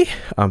today.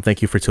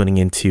 Thank you for tuning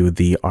into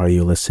the Are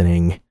You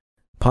Listening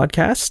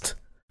podcast,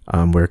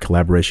 where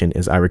collaboration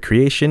is our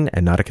creation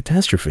and not a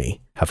catastrophe.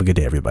 Have a good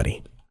day,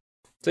 everybody.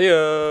 See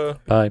ya.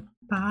 Bye.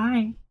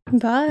 Bye. Bye.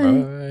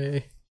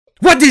 Bye.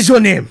 What is your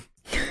name?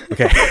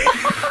 Okay.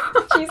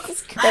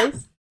 Jesus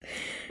Christ.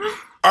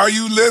 Are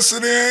you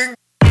listening?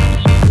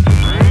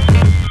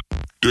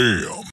 Damn.